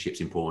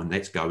relationship's important.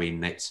 Let's go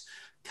in, let's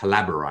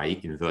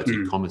collaborate,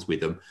 inverted commas, with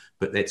them,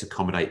 but let's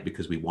accommodate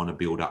because we want to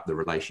build up the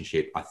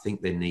relationship. I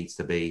think there needs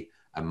to be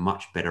a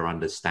much better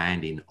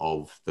understanding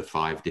of the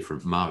 5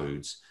 different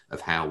modes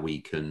of how we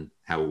can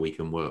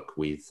work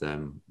with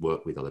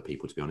other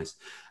people, to be honest.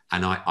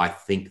 And I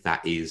think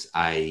that is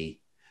to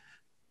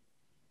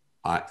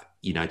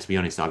be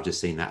honest, I've just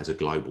seen that as a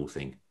global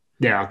thing.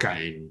 Yeah.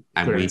 Okay.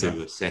 And we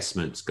do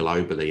assessments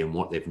globally, and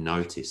what they've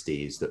noticed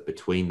is that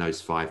between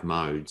those 5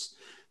 modes,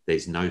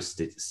 there's no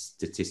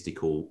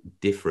statistical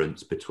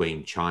difference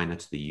between China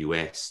to the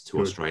US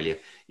to Australia.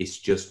 It's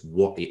just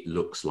what it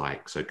looks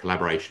like. So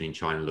collaboration in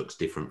China looks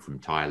different from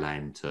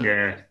Thailand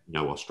to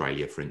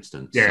Australia, for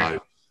instance. Yeah.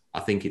 So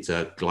I think it's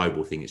a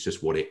global thing. It's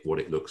just what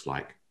it looks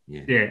like.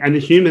 Yeah. Yeah. And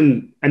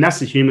that's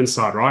the human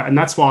side, right? And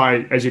that's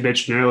why, as you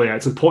mentioned earlier,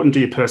 it's important to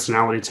do your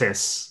personality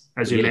tests,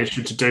 as you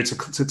mentioned,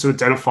 to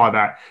identify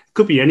that. It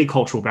could be any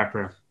cultural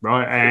background,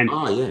 right? And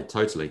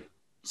totally.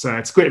 So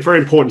it's a very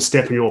important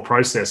step in your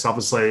process,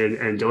 obviously,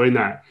 and doing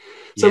that.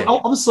 So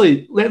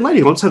obviously,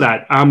 leading on to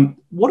that,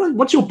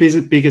 what's your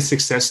biggest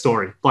success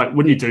story? Like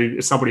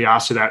if somebody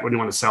asks you that when you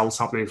want to sell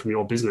something from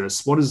your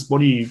business, what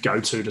do you go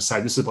to say,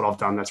 this is what I've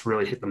done that's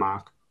really hit the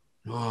mark?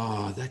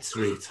 Oh, that's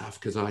really tough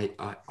because I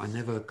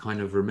never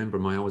kind of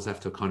remember I always have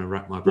to kind of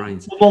wrap my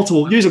brains.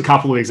 Multiple, use a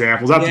couple of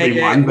examples. That to be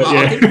one, but well,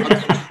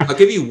 yeah. I'll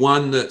give you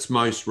one that's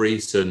most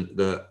recent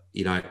that,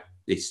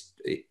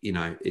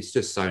 it's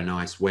just so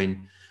nice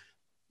when,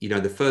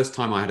 the first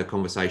time I had a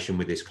conversation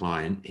with this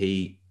client,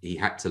 he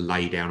had to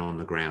lay down on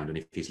the ground. And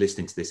if he's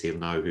listening to this, he'll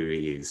know who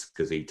he is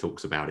because he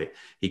talks about it.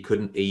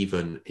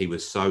 He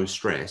was so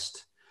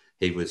stressed.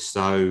 He was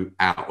so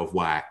out of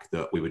whack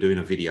that we were doing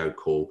a video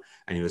call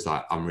and he was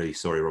like, I'm really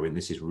sorry, Robin,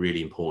 this is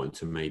really important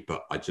to me,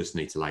 but I just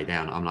need to lay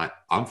down. I'm like,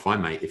 I'm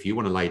fine, mate. If you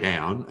want to lay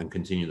down and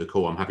continue the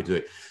call, I'm happy to do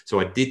it.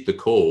 So I did the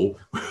call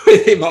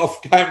with him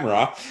off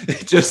camera,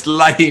 just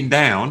laying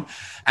down.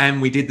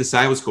 And we did the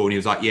sales call and he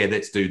was like, yeah,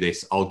 let's do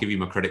this. I'll give you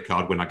my credit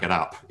card when I get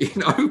up,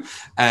 because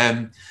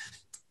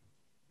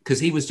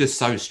he was just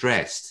so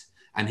stressed.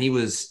 And he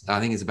was,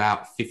 I think it's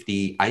about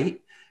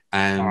 58.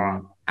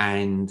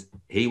 And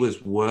he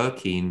was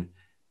working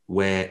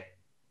where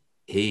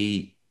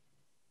he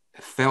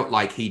felt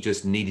like he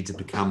just needed to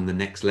become the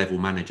next level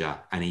manager.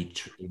 And he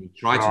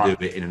tried to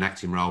do it in an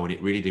acting role and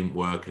it really didn't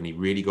work. And he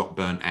really got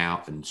burnt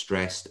out and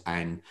stressed.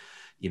 And,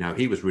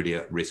 he was really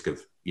at risk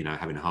of,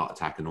 having a heart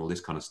attack and all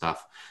this kind of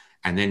stuff.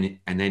 And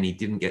then he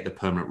didn't get the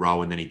permanent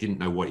role. And then he didn't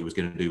know what he was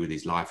going to do with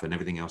his life and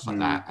everything else like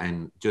that.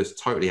 And just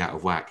totally out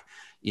of whack.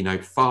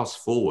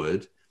 Fast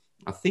forward,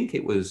 I think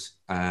it was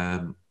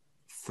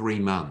 3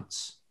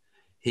 months.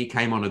 He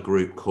came on a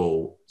group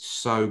call,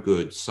 so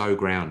good, so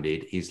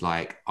grounded. He's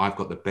like, I've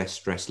got the best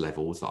stress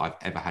levels that I've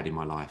ever had in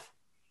my life.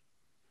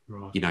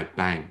 Right.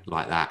 Bang,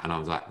 like that. And I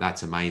was like,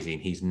 that's amazing.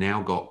 He's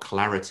now got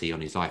clarity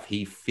on his life.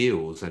 He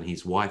feels, and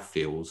his wife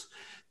feels,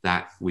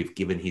 that we've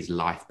given his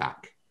life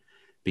back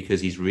because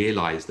he's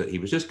realized that he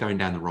was just going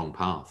down the wrong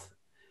path.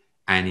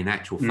 And in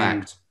actual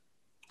fact,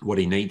 what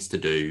he needs to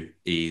do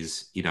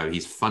is,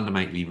 he's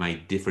fundamentally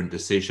made different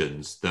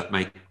decisions that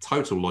make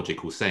total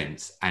logical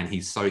sense. And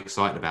he's so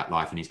excited about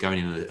life and he's going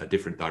in a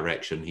different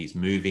direction. He's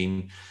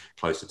moving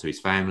closer to his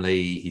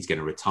family. He's going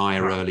to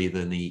retire earlier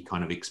than he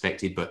kind of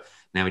expected. But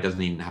now he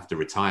doesn't even have to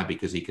retire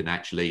because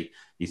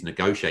he's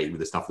negotiating with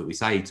the stuff that we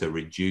say to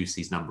reduce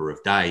his number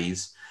of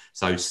days.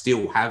 So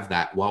still have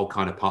that while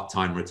kind of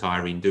part-time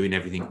retiring, doing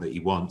everything that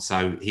he wants.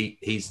 So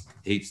he's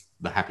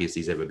the happiest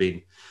he's ever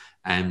been.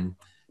 And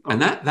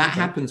that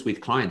happens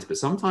with clients, but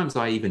sometimes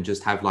I even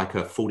just have like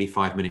a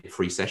 45-minute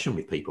free session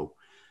with people.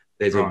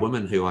 There's a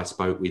woman who I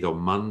spoke with on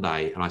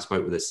Monday, and I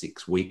spoke with her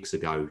 6 weeks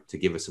ago to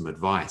give her some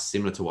advice,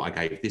 similar to what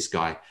I gave this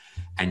guy.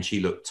 And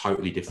she looked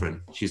totally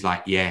different. She's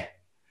like, yeah,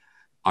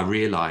 I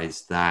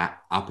realized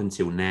that up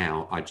until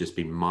now, I'd just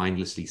been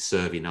mindlessly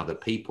serving other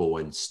people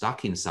and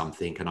stuck in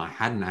something. And I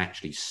hadn't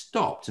actually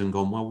stopped and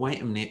gone, well,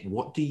 wait a minute,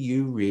 what do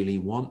you really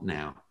want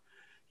now?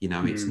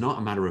 It's not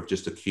a matter of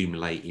just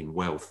accumulating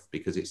wealth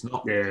because it's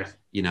not,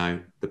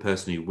 the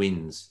person who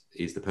wins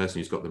is the person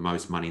who's got the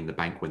most money in the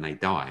bank when they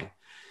die.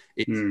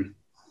 It's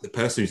the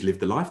person who's lived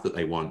the life that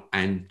they want.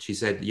 And she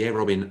said, yeah,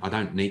 Robin, I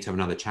don't need to have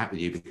another chat with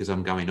you because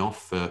I'm going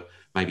off for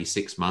maybe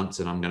 6 months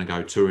and I'm going to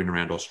go touring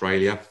around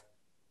Australia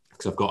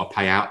because I've got to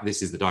pay out.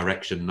 This is the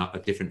direction, a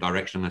different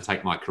direction I'm going to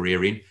take my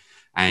career in.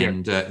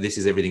 And this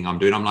is everything I'm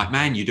doing. I'm like,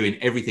 man, you're doing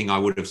everything I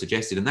would have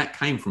suggested. And that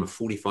came from a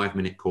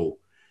 45-minute call,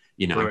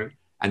 Right.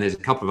 And there's a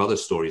couple of other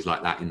stories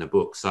like that in the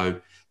book.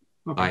 So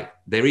like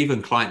they're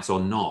even clients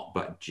or not,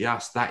 but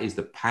just that is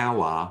the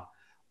power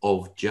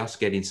of just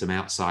getting some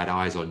outside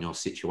eyes on your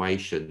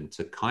situation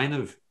to kind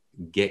of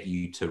get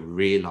you to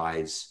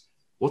realize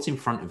what's in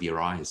front of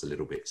your eyes a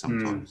little bit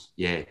sometimes.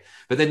 Yeah.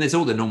 But then there's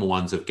all the normal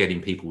ones of getting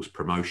people's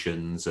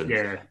promotions and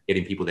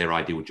getting people their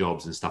ideal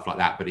jobs and stuff like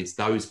that. But it's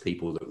those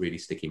people that really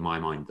stick in my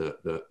mind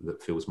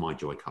that fills my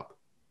joy cup.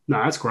 No,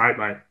 that's great,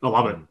 mate. I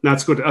love it.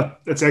 That's good.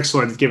 That's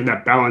excellent, given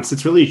that balance.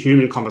 It's really a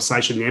human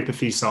conversation, the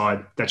empathy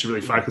side that you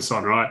really focus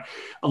on, right?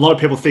 A lot of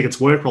people think it's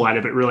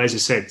work-related, but really, as you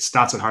said, it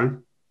starts at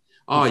home.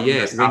 Oh,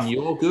 yeah. When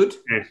you're good.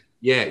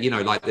 Yeah.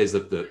 Like there's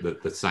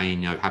the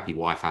saying, happy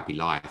wife, happy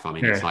life. I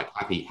mean, it's like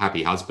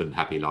happy husband,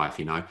 happy life,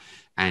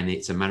 And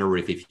it's a matter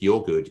of if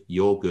you're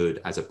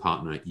good as a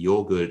partner,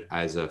 you're good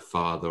as a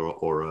father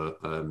or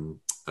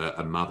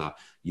a mother,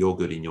 you're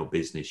good in your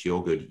business,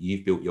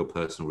 you've built your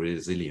personal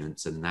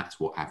resilience, and that's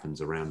what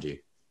happens around you.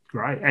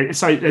 Great. And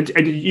so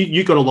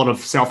you got a lot of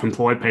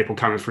self-employed people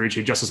coming through to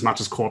you just as much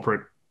as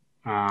corporate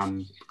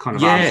totally.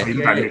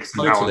 Balance,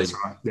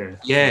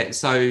 right?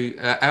 So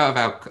out of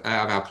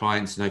our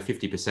clients,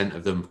 50%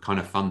 of them kind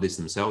of fund this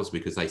themselves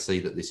because they see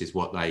that this is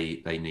what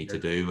they need to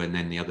do, and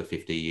then the other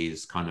 50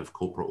 is kind of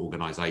corporate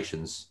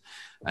organizations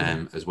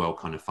as well,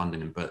 kind of funding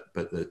them. But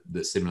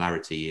the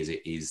similarity is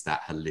it is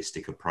that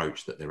holistic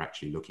approach that they're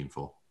actually looking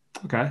for.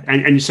 Okay.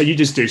 And so you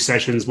just do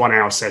sessions, 1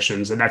 hour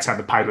sessions, and that's how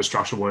the payment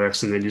structure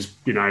works, and then just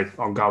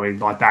ongoing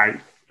like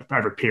that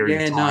over a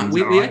period of time.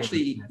 We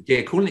actually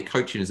calling it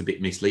coaching is a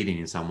bit misleading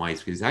in some ways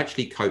because it's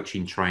actually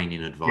coaching,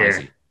 training,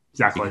 advising.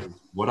 Exactly. Because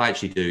what I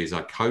actually do is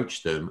I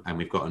coach them, and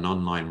we've got an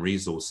online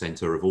resource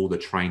center of all the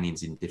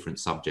trainings in different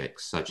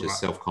subjects, such as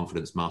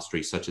self-confidence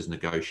mastery, such as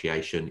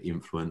negotiation,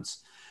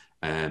 influence.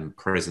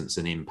 presence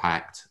and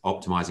impact,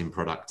 optimizing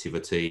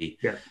productivity,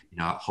 Yeah.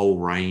 a whole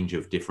range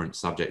of different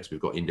subjects. We've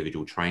got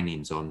individual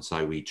trainings on,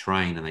 so we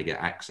train and they get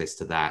access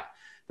to that.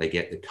 They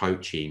get the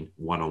coaching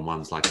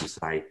one-on-ones, like you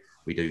say.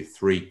 We do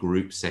 3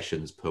 group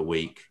sessions per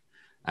week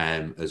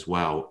as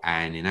well.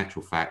 And in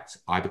actual fact,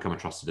 I become a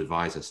trusted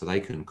advisor, so they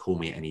can call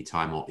me at any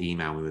time or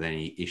email me with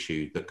any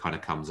issue that kind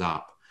of comes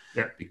up.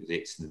 Yeah. Because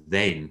it's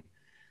then,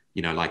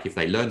 like if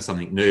they learn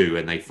something new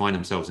and they find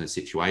themselves in a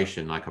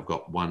situation, like I've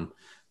got one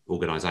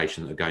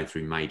organization that are going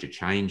through major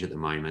change at the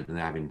moment and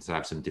they're having to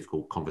have some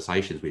difficult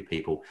conversations with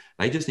people.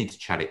 They just need to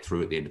chat it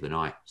through at the end of the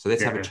night. So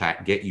let's have a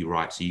chat, get you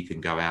right, so you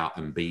can go out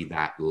and be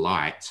that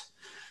light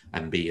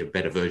and be a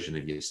better version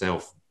of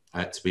yourself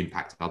to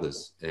impact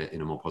others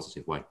in a more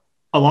positive way.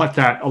 I like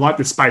that. I like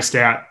the spaced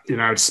out,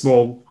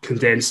 small,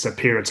 condensed a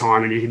period of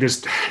time, and you can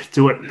just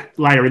do it,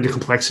 layer into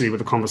complexity with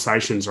the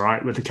conversations,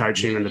 right? With the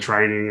coaching and the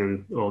training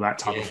and all that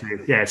type of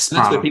thing. Yeah, it's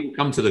smart. That's where people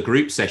come to the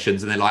group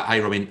sessions and they're like, hey,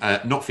 Robin,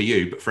 not for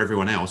you, but for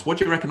everyone else, what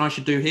do you reckon I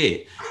should do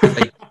here?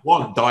 They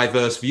want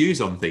diverse views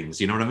on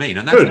things, you know what I mean?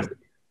 And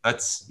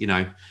that's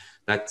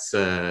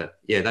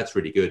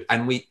really good.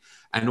 And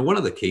one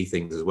of the key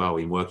things as well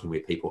in working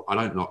with people, I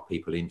don't knock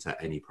people into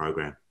any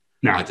program.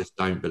 No. I just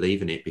don't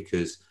believe in it,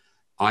 because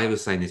I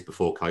was saying this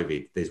before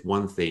COVID. There's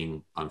one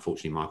thing,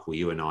 unfortunately, Michael,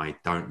 you and I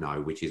don't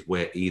know, which is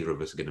where either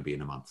of us are going to be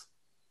in a month.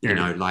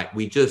 Yeah.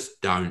 We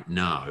just don't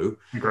know.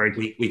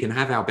 Agreed. We can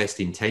have our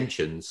best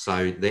intentions.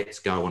 So let's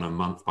go on a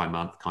month by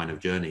month kind of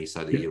journey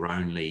so that you're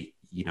only,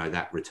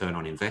 that return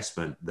on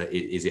investment,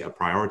 is it a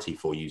priority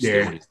for you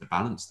still, and it's the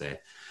balance there.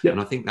 Yep.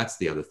 And I think that's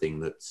the other thing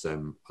that's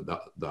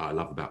that I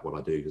love about what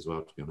I do as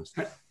well, to be honest.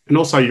 And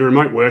also you're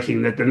remote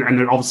working, and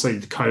then obviously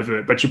the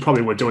COVID, but you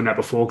probably were doing that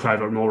before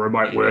COVID, more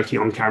remote working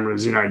on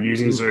cameras,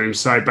 using Zoom.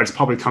 So, but it's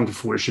probably come to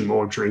fruition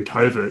more during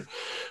COVID.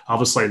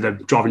 Obviously they're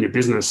driving your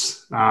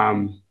business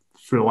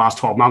through the last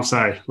 12 months,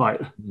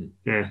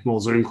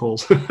 more Zoom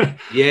calls.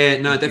 Yeah,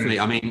 no, definitely.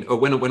 I mean,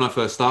 when I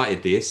first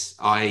started this,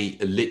 I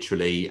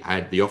literally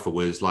had the offer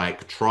was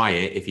like, try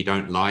it. If you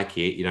don't like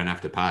it, you don't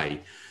have to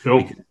pay.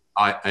 Cool. Because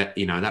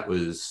that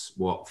was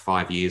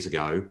 5 years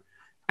ago.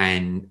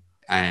 And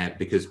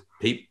because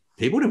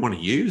people didn't want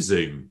to use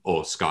Zoom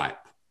or Skype.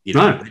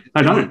 No,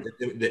 they don't.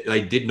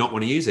 They did not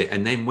want to use it.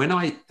 And then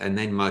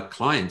my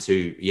clients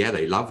who,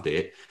 they loved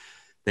it.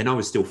 Then I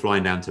was still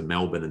flying down to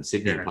Melbourne and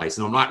Sydney and place.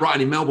 And I'm like,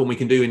 right, in Melbourne, we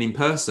can do it in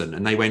person.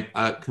 And they went,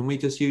 can we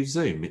just use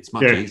Zoom? It's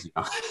much easier.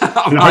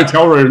 In the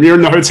hotel room. You're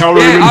in the hotel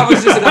room. Yeah, I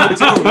was just in the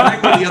hotel room,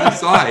 back on the other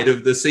side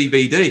of the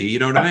CBD. You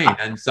know what I mean?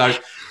 And so,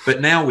 but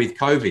now with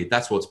COVID,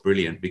 that's what's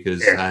brilliant,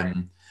 because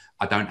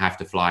I don't have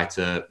to fly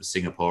to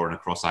Singapore and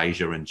across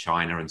Asia and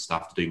China and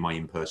stuff to do my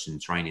in-person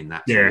training.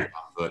 That's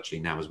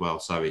virtually now as well.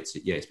 So it's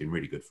been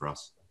really good for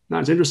us. No,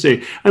 it's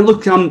interesting. And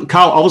look,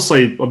 Karl,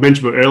 obviously, I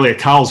mentioned it earlier,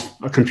 Karl's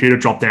computer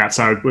dropped out.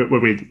 So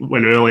when we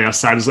went earlier,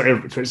 so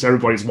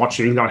everybody's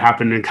watching what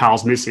happened, and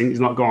Karl's missing.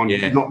 He's not gone,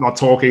 not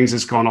talking. He's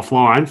just gone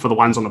offline for the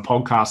ones on the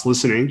podcast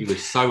listening. He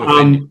was so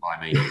offended by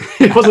me.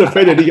 He wasn't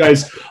offended. He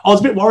goes, I was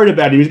a bit worried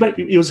about him.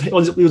 He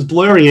was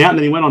blurring out, and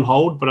then he went on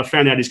hold, but I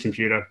found out his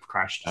computer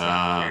crashed.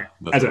 So,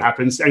 as it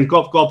happens. And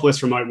God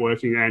bless remote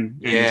working.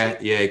 And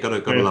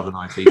gotta love an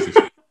IT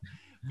system.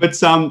 But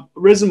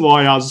reason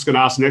why I was just going to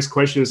ask the next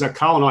question is that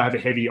Karl and I have a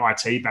heavy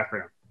IT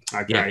background,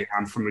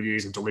 from the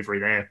years of delivery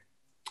there.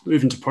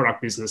 Moving to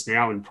product business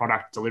now and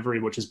product delivery,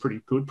 which is pretty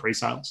good,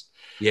 pre-sales.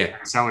 Yeah.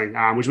 Selling,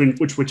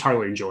 which we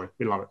totally enjoy.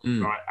 We love it,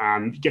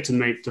 right? You get to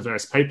meet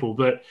diverse people.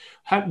 But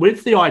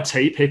with the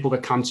IT people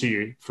that come to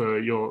you for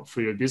your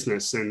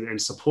business and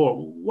support,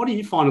 what do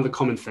you find are the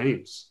common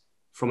themes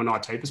from an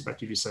IT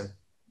perspective you see?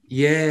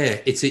 Yeah,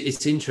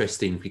 it's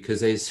interesting because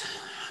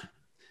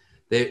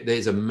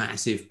there's a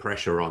massive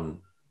pressure on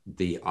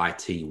the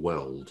IT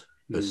world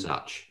as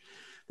such.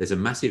 There's a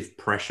massive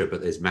pressure,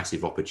 but there's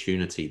massive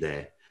opportunity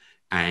there.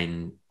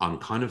 And I'm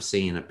kind of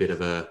seeing a bit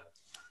of a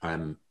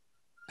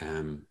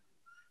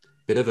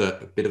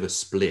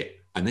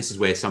split. And this is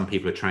where some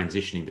people are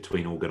transitioning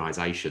between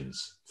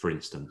organizations, for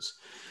instance.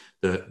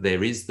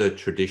 There is the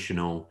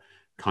traditional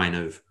kind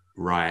of,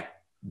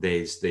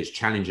 there's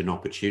challenge and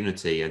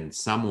opportunity, and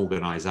some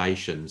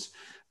organizations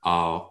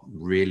are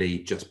really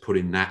just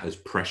putting that as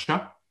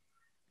pressure,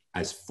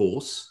 as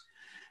force.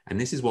 And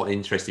this is what's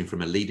interesting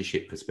from a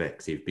leadership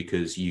perspective,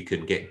 because you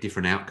can get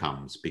different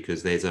outcomes,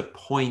 because there's a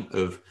point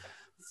of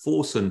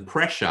force and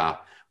pressure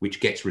which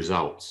gets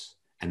results,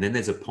 and then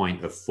there's a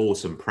point of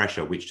force and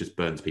pressure which just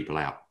burns people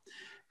out.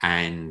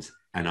 And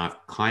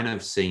I've kind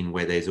of seen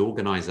where there's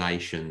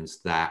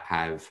organizations that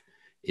have,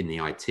 in the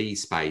IT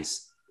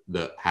space,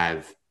 that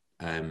have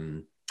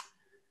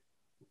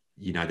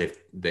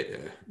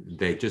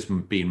they're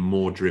just being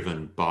more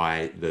driven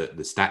by the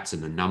stats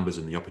and the numbers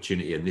and the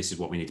opportunity, and this is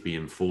what we need to be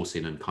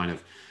enforcing, and kind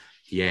of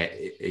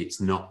it's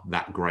not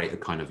that great a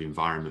kind of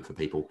environment for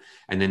people.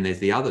 And then there's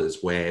the others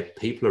where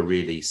people are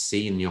really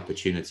seeing the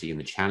opportunity and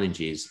the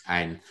challenges,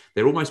 and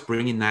they're almost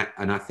bringing that.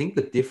 And I think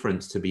the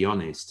difference, to be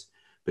honest,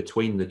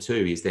 between the two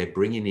is they're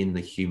bringing in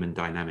the human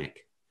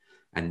dynamic.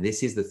 And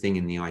this is the thing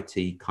in the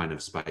IT kind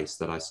of space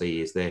that I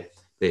see, is they're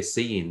they're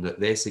seeing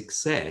that their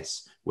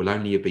success will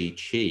only be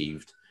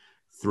achieved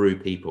through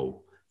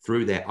people,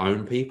 through their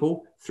own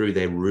people, through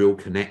their real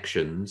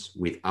connections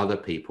with other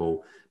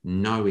people,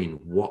 knowing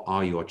what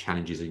are your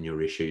challenges and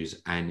your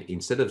issues. And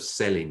instead of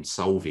selling,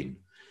 solving,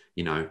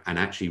 and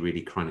actually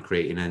really trying to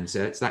create, and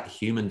so it's that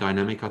human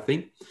dynamic, I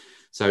think.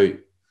 So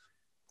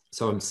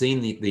I'm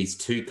seeing these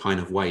two kind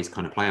of ways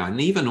kind of play out.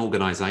 And even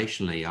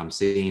organizationally, I'm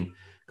seeing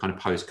kind of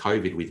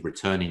post-COVID with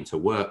returning to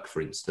work,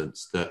 for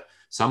instance, that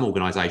some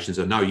organizations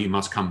are, no, you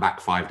must come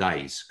back 5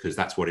 days because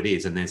that's what it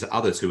is. And there's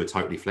others who are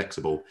totally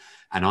flexible.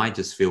 And I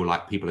just feel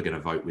like people are going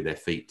to vote with their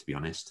feet, to be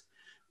honest,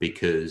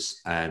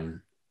 because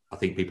I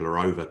think people are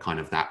over kind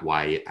of that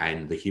way.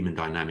 And the human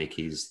dynamic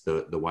is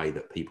the way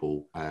that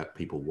people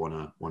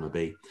want to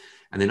be.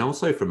 And then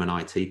also from an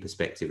IT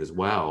perspective as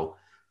well,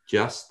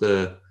 just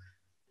the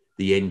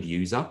end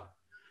user,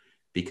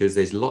 because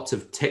there's lots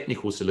of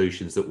technical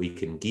solutions that we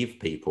can give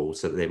people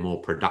so that they're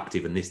more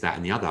productive and this, that,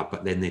 and the other,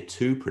 but then they're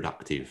too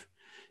productive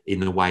in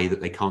the way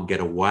that they can't get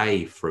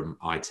away from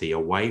IT,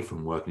 away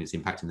from work, and it's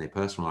impacting their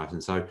personal lives.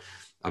 And so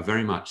I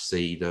very much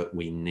see that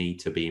we need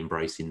to be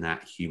embracing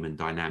that human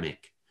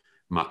dynamic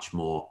much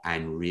more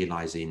and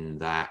realizing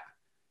that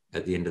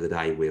at the end of the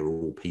day, we're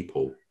all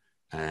people.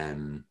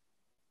 That's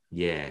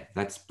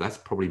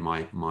probably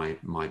my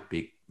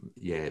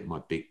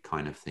big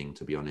kind of thing,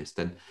 to be honest.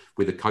 And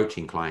with the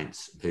coaching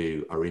clients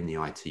who are in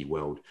the IT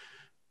world,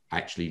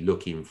 actually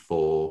looking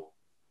for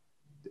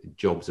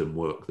jobs and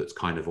work that's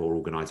kind of, or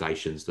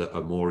organizations that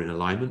are more in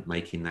alignment,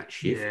 making that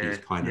shift is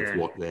kind of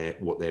what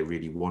they're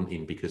really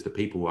wanting, because the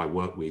people who I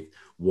work with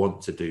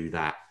want to do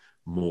that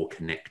more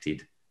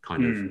connected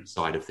kind of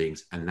side of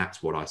things. And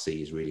that's what I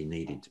see is really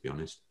needed, to be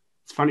honest.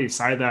 It's funny you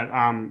say that.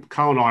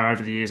 Karl and I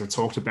over the years have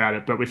talked about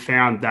it, but we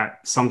found that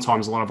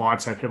sometimes a lot of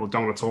IT people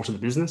don't want to talk to the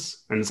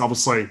business. And it's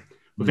obviously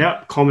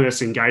without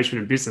commerce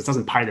engagement in business,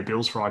 doesn't pay the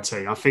bills for IT.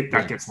 I think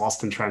that gets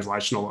lost in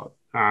translation a lot,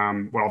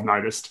 what I've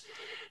noticed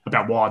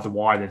about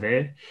why they're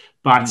there.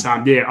 But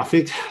I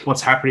think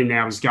what's happening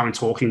now is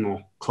talking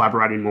more,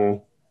 collaborating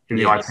more in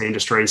the IT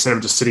industry, instead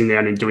of just sitting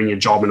down and doing your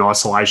job in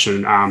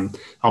isolation,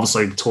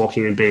 obviously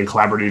talking and being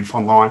collaborative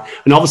online.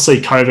 And obviously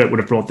COVID would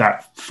have brought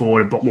that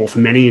forward a bit more for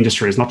many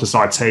industries, not just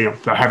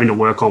IT, but having to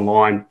work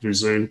online through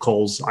Zoom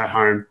calls at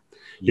home,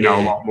 a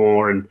lot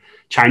more, and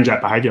change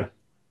that behavior.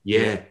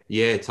 Yeah,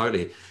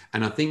 totally.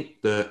 And I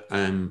think that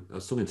I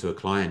was talking to a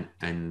client,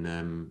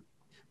 and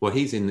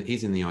he's in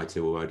the IT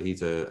world.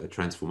 He's a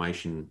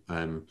transformation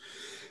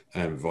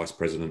vice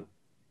president,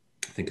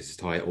 I think it's his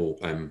title,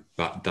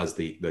 but does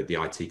the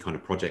IT kind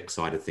of project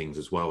side of things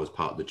as well as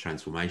part of the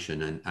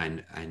transformation.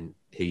 And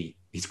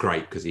he's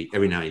great, because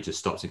every now and then he just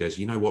stops and goes,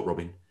 you know what,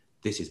 Robin,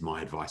 this is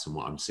my advice on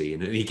what I'm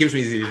seeing. And he gives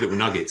me these little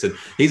nuggets. And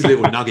his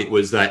little nugget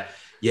was that,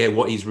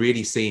 what he's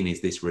really seen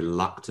is this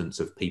reluctance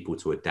of people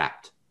to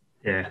adapt.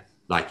 Yeah.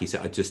 Like he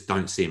said, I just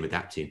don't see him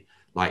adapting.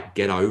 Like,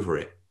 get over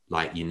it.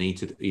 Like, you need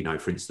to,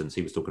 for instance,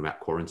 he was talking about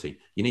quarantine.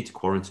 You need to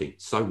quarantine.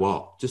 So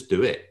what? Just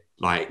do it.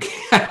 Like,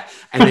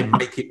 and then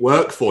make it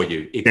work for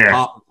you. It's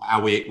part of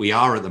how we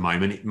are at the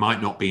moment. It might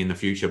not be in the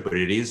future, but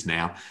it is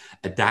now.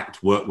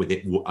 Adapt, work with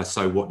it.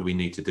 So what do we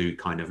need to do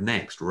kind of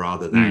next,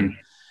 rather than,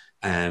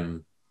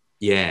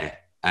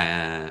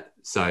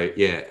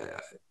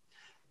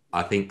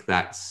 I think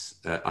that's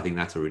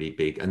a really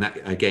big, and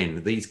that,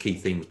 again, these key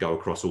things go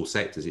across all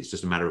sectors. It's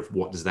just a matter of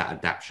what does that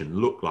adaptation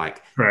look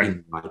like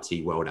in the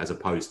IT world, as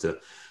opposed to,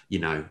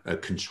 a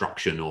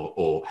construction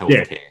or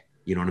healthcare.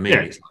 You know what I mean?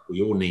 It's like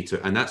we all need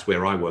to, and that's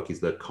where I work, is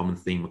the common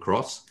theme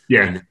across.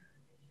 And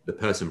the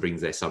person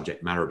brings their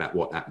subject matter about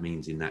what that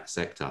means in that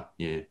sector.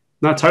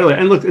 No, totally.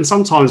 And look, and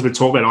sometimes we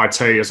talk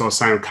about IT, as I was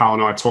saying, Karl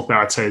and I talk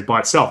about IT by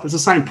itself. There's the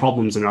same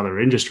problems in other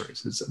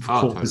industries.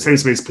 Totally. There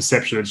seems to be this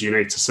perception that's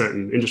unique to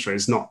certain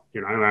industries, not,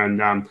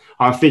 and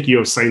I think you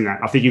have seen that.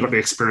 I think you've got the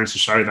experience to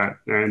show that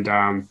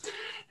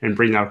and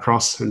bring that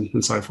across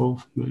and so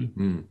forth.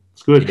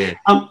 It's good. Yeah.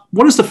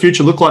 What does the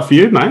future look like for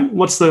you, mate?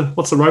 What's the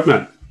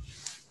roadmap?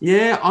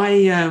 Yeah,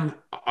 I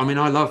mean,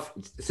 I love,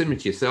 similar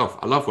to yourself,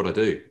 I love what I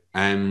do.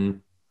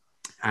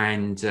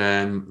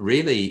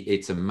 Really,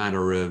 it's a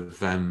matter of,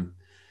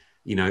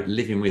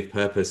 living with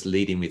purpose,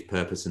 leading with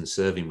purpose, and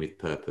serving with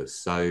purpose.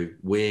 So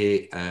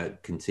we're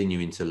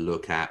continuing to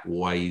look at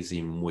ways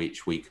in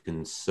which we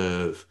can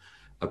serve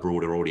a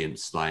broader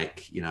audience.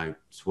 Like,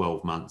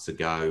 12 months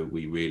ago,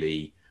 we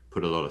really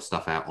put a lot of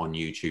stuff out on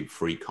YouTube,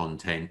 free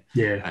content,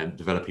 and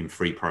developing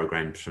free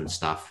programs and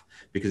stuff,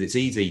 because it's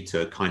easy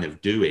to kind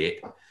of do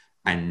it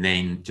and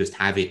then just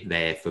have it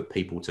there for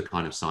people to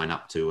kind of sign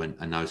up to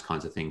and those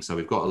kinds of things. So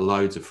we've got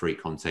loads of free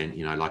content,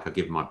 like I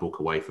give my book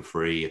away for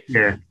free,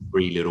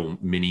 free little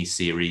mini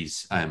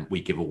series we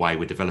give away.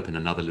 We're developing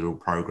another little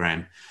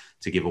program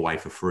to give away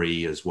for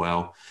free as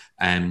well.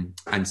 And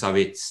so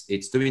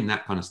it's doing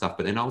that kind of stuff,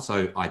 but then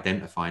also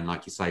identifying,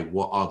 like you say,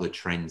 what are the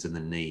trends and the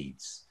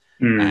needs?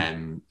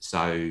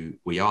 So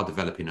we are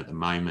developing at the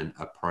moment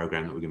a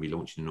program that we're going to be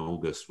launching in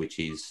August, which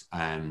is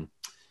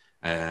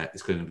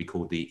it's going to be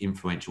called the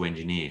Influential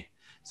Engineer.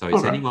 So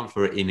it's anyone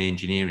in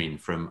engineering,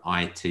 from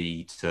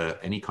IT to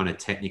any kind of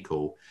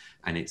technical,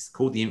 and it's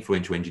called the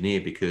influential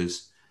engineer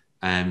because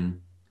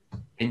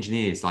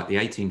engineers, like the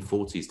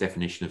 1840s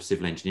definition of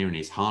civil engineering,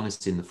 is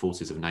harnessing the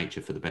forces of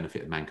nature for the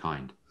benefit of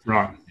mankind.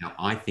 Right. Now,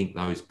 I think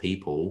those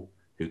people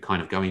who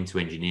kind of go into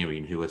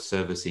engineering, who are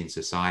servicing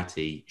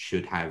society,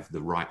 should have the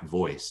right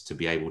voice to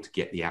be able to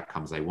get the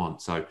outcomes they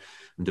want. So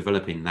I'm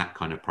developing that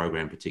kind of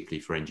program, particularly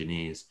for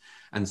engineers.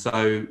 And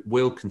so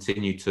we'll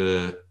continue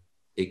to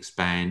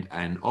expand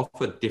and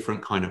offer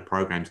different kind of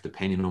programs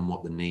depending on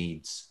what the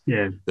needs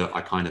that I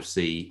kind of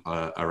see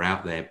are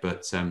out there.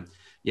 But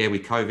yeah,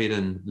 with COVID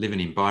and living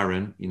in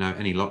Byron, you know,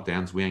 any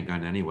lockdowns, we ain't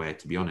going anywhere,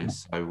 to be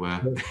honest.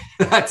 So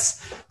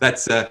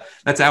that's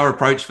our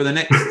approach for the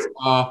next,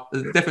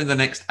 definitely the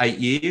next 8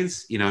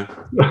 years. You know,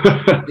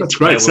 that's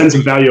great. Send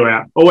some value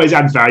out. Always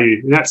add value,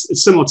 and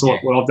it's similar to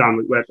what I've done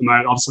with at the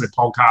moment. Obviously, the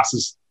podcast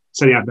is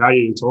sending out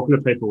value and talking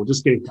to people,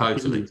 just getting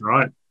opinions,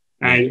 right,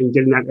 and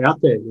getting that out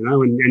there, you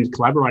know, and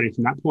collaborating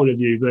from that point of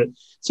view. But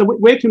so,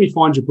 where can we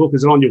find your book?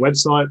 Is it on your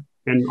website?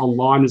 And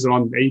online, is it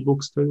on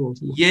ebooks too? Or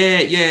something? Yeah.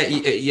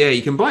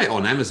 You can buy it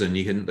on Amazon.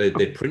 You can.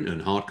 They're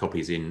printing hard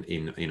copies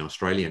in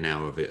Australia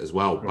now of it as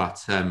well. Right.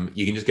 But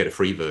you can just get a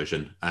free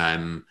version.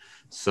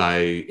 So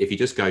if you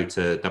just go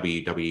to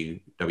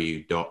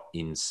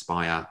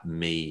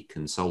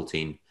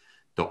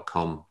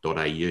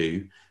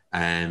www.inspiremeconsulting.com.au,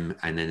 and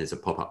then there's a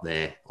pop up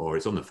there, or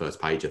it's on the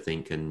first page, I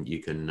think, and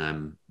you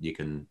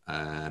can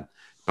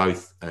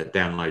both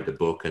download the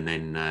book, and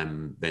then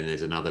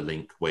there's another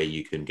link where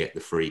you can get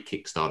the free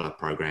Kickstarter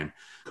program,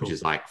 which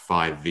is like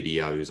 5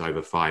 videos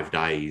over 5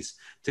 days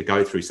to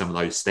go through some of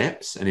those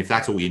steps. And if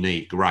that's all you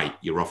need, great,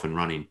 you're off and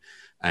running.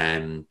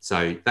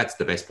 So that's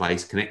the best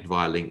place. Connect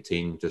via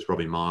LinkedIn, just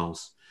Robin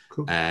Miles,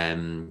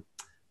 the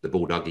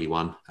bald ugly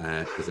one,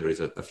 because there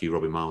is a few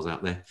Robin Miles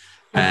out there.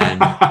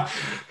 The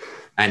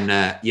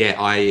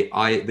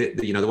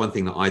one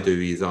thing that I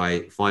do is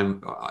I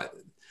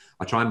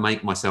try and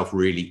make myself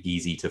really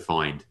easy to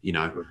find. You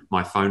know,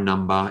 my phone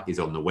number is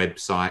on the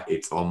website.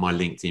 It's on my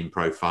LinkedIn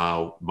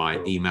profile. My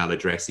email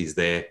address is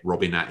there,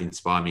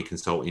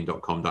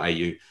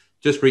 robin@inspiremeconsulting.com.au.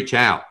 Just reach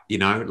out, you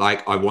know,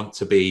 like I want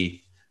to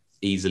be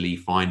easily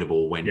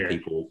findable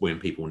when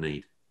people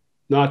need.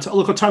 No,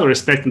 look, I totally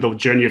respect the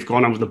journey you've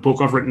gone on with the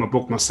book. I've written my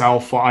book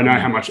myself. I know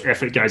how much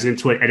effort goes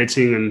into it,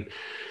 editing and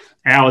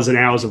hours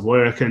of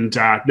work. And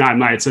no,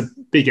 mate, it's a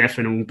big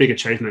effort and big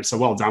achievement. So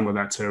well done with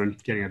that too, and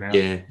getting it out.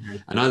 Yeah.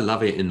 And I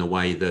love it in the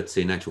way that,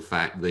 in actual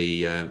fact,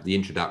 the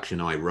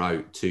introduction I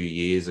wrote 2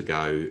 years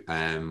ago,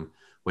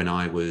 when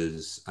I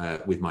was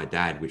with my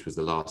dad, which was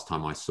the last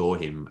time I saw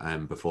him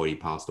before he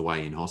passed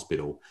away in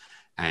hospital,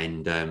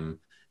 and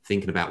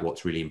thinking about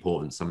what's really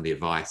important. Some of the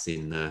advice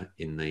in the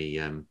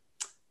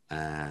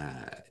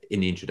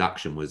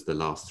introduction was the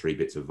last 3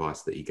 bits of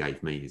advice that he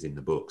gave me is in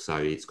the book. So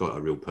it's got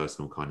a real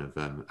personal kind of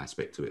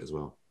aspect to it as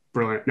well.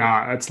 Brilliant.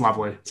 No, it's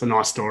lovely. It's a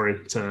nice story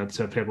to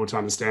people to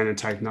understand and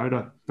take note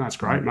of. That's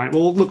great, mate.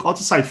 Well, look, I'll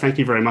just say thank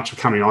you very much for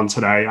coming on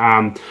today.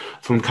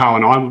 From Karl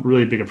and I,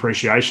 really big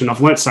appreciation. I've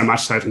learned so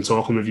much today from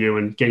talking with you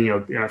and getting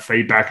your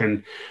feedback.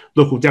 And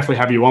look, we'll definitely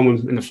have you on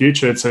in the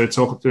future to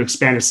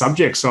expand the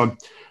subject. So,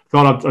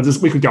 God,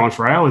 we could go on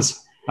for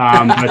hours.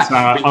 But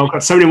I've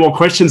got so many more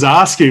questions to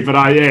ask you, but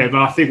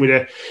I think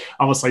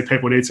obviously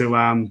people need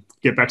to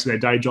get back to their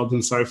day jobs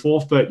and so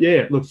forth. But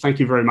yeah, look, thank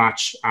you very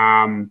much,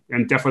 and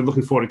definitely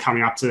looking forward to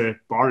coming up to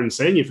Byron and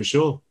seeing you for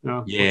sure.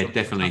 Yeah,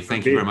 definitely.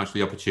 Thank you very much for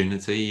the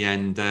opportunity,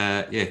 and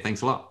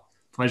thanks a lot.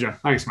 Pleasure.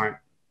 Thanks, mate.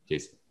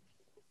 Cheers.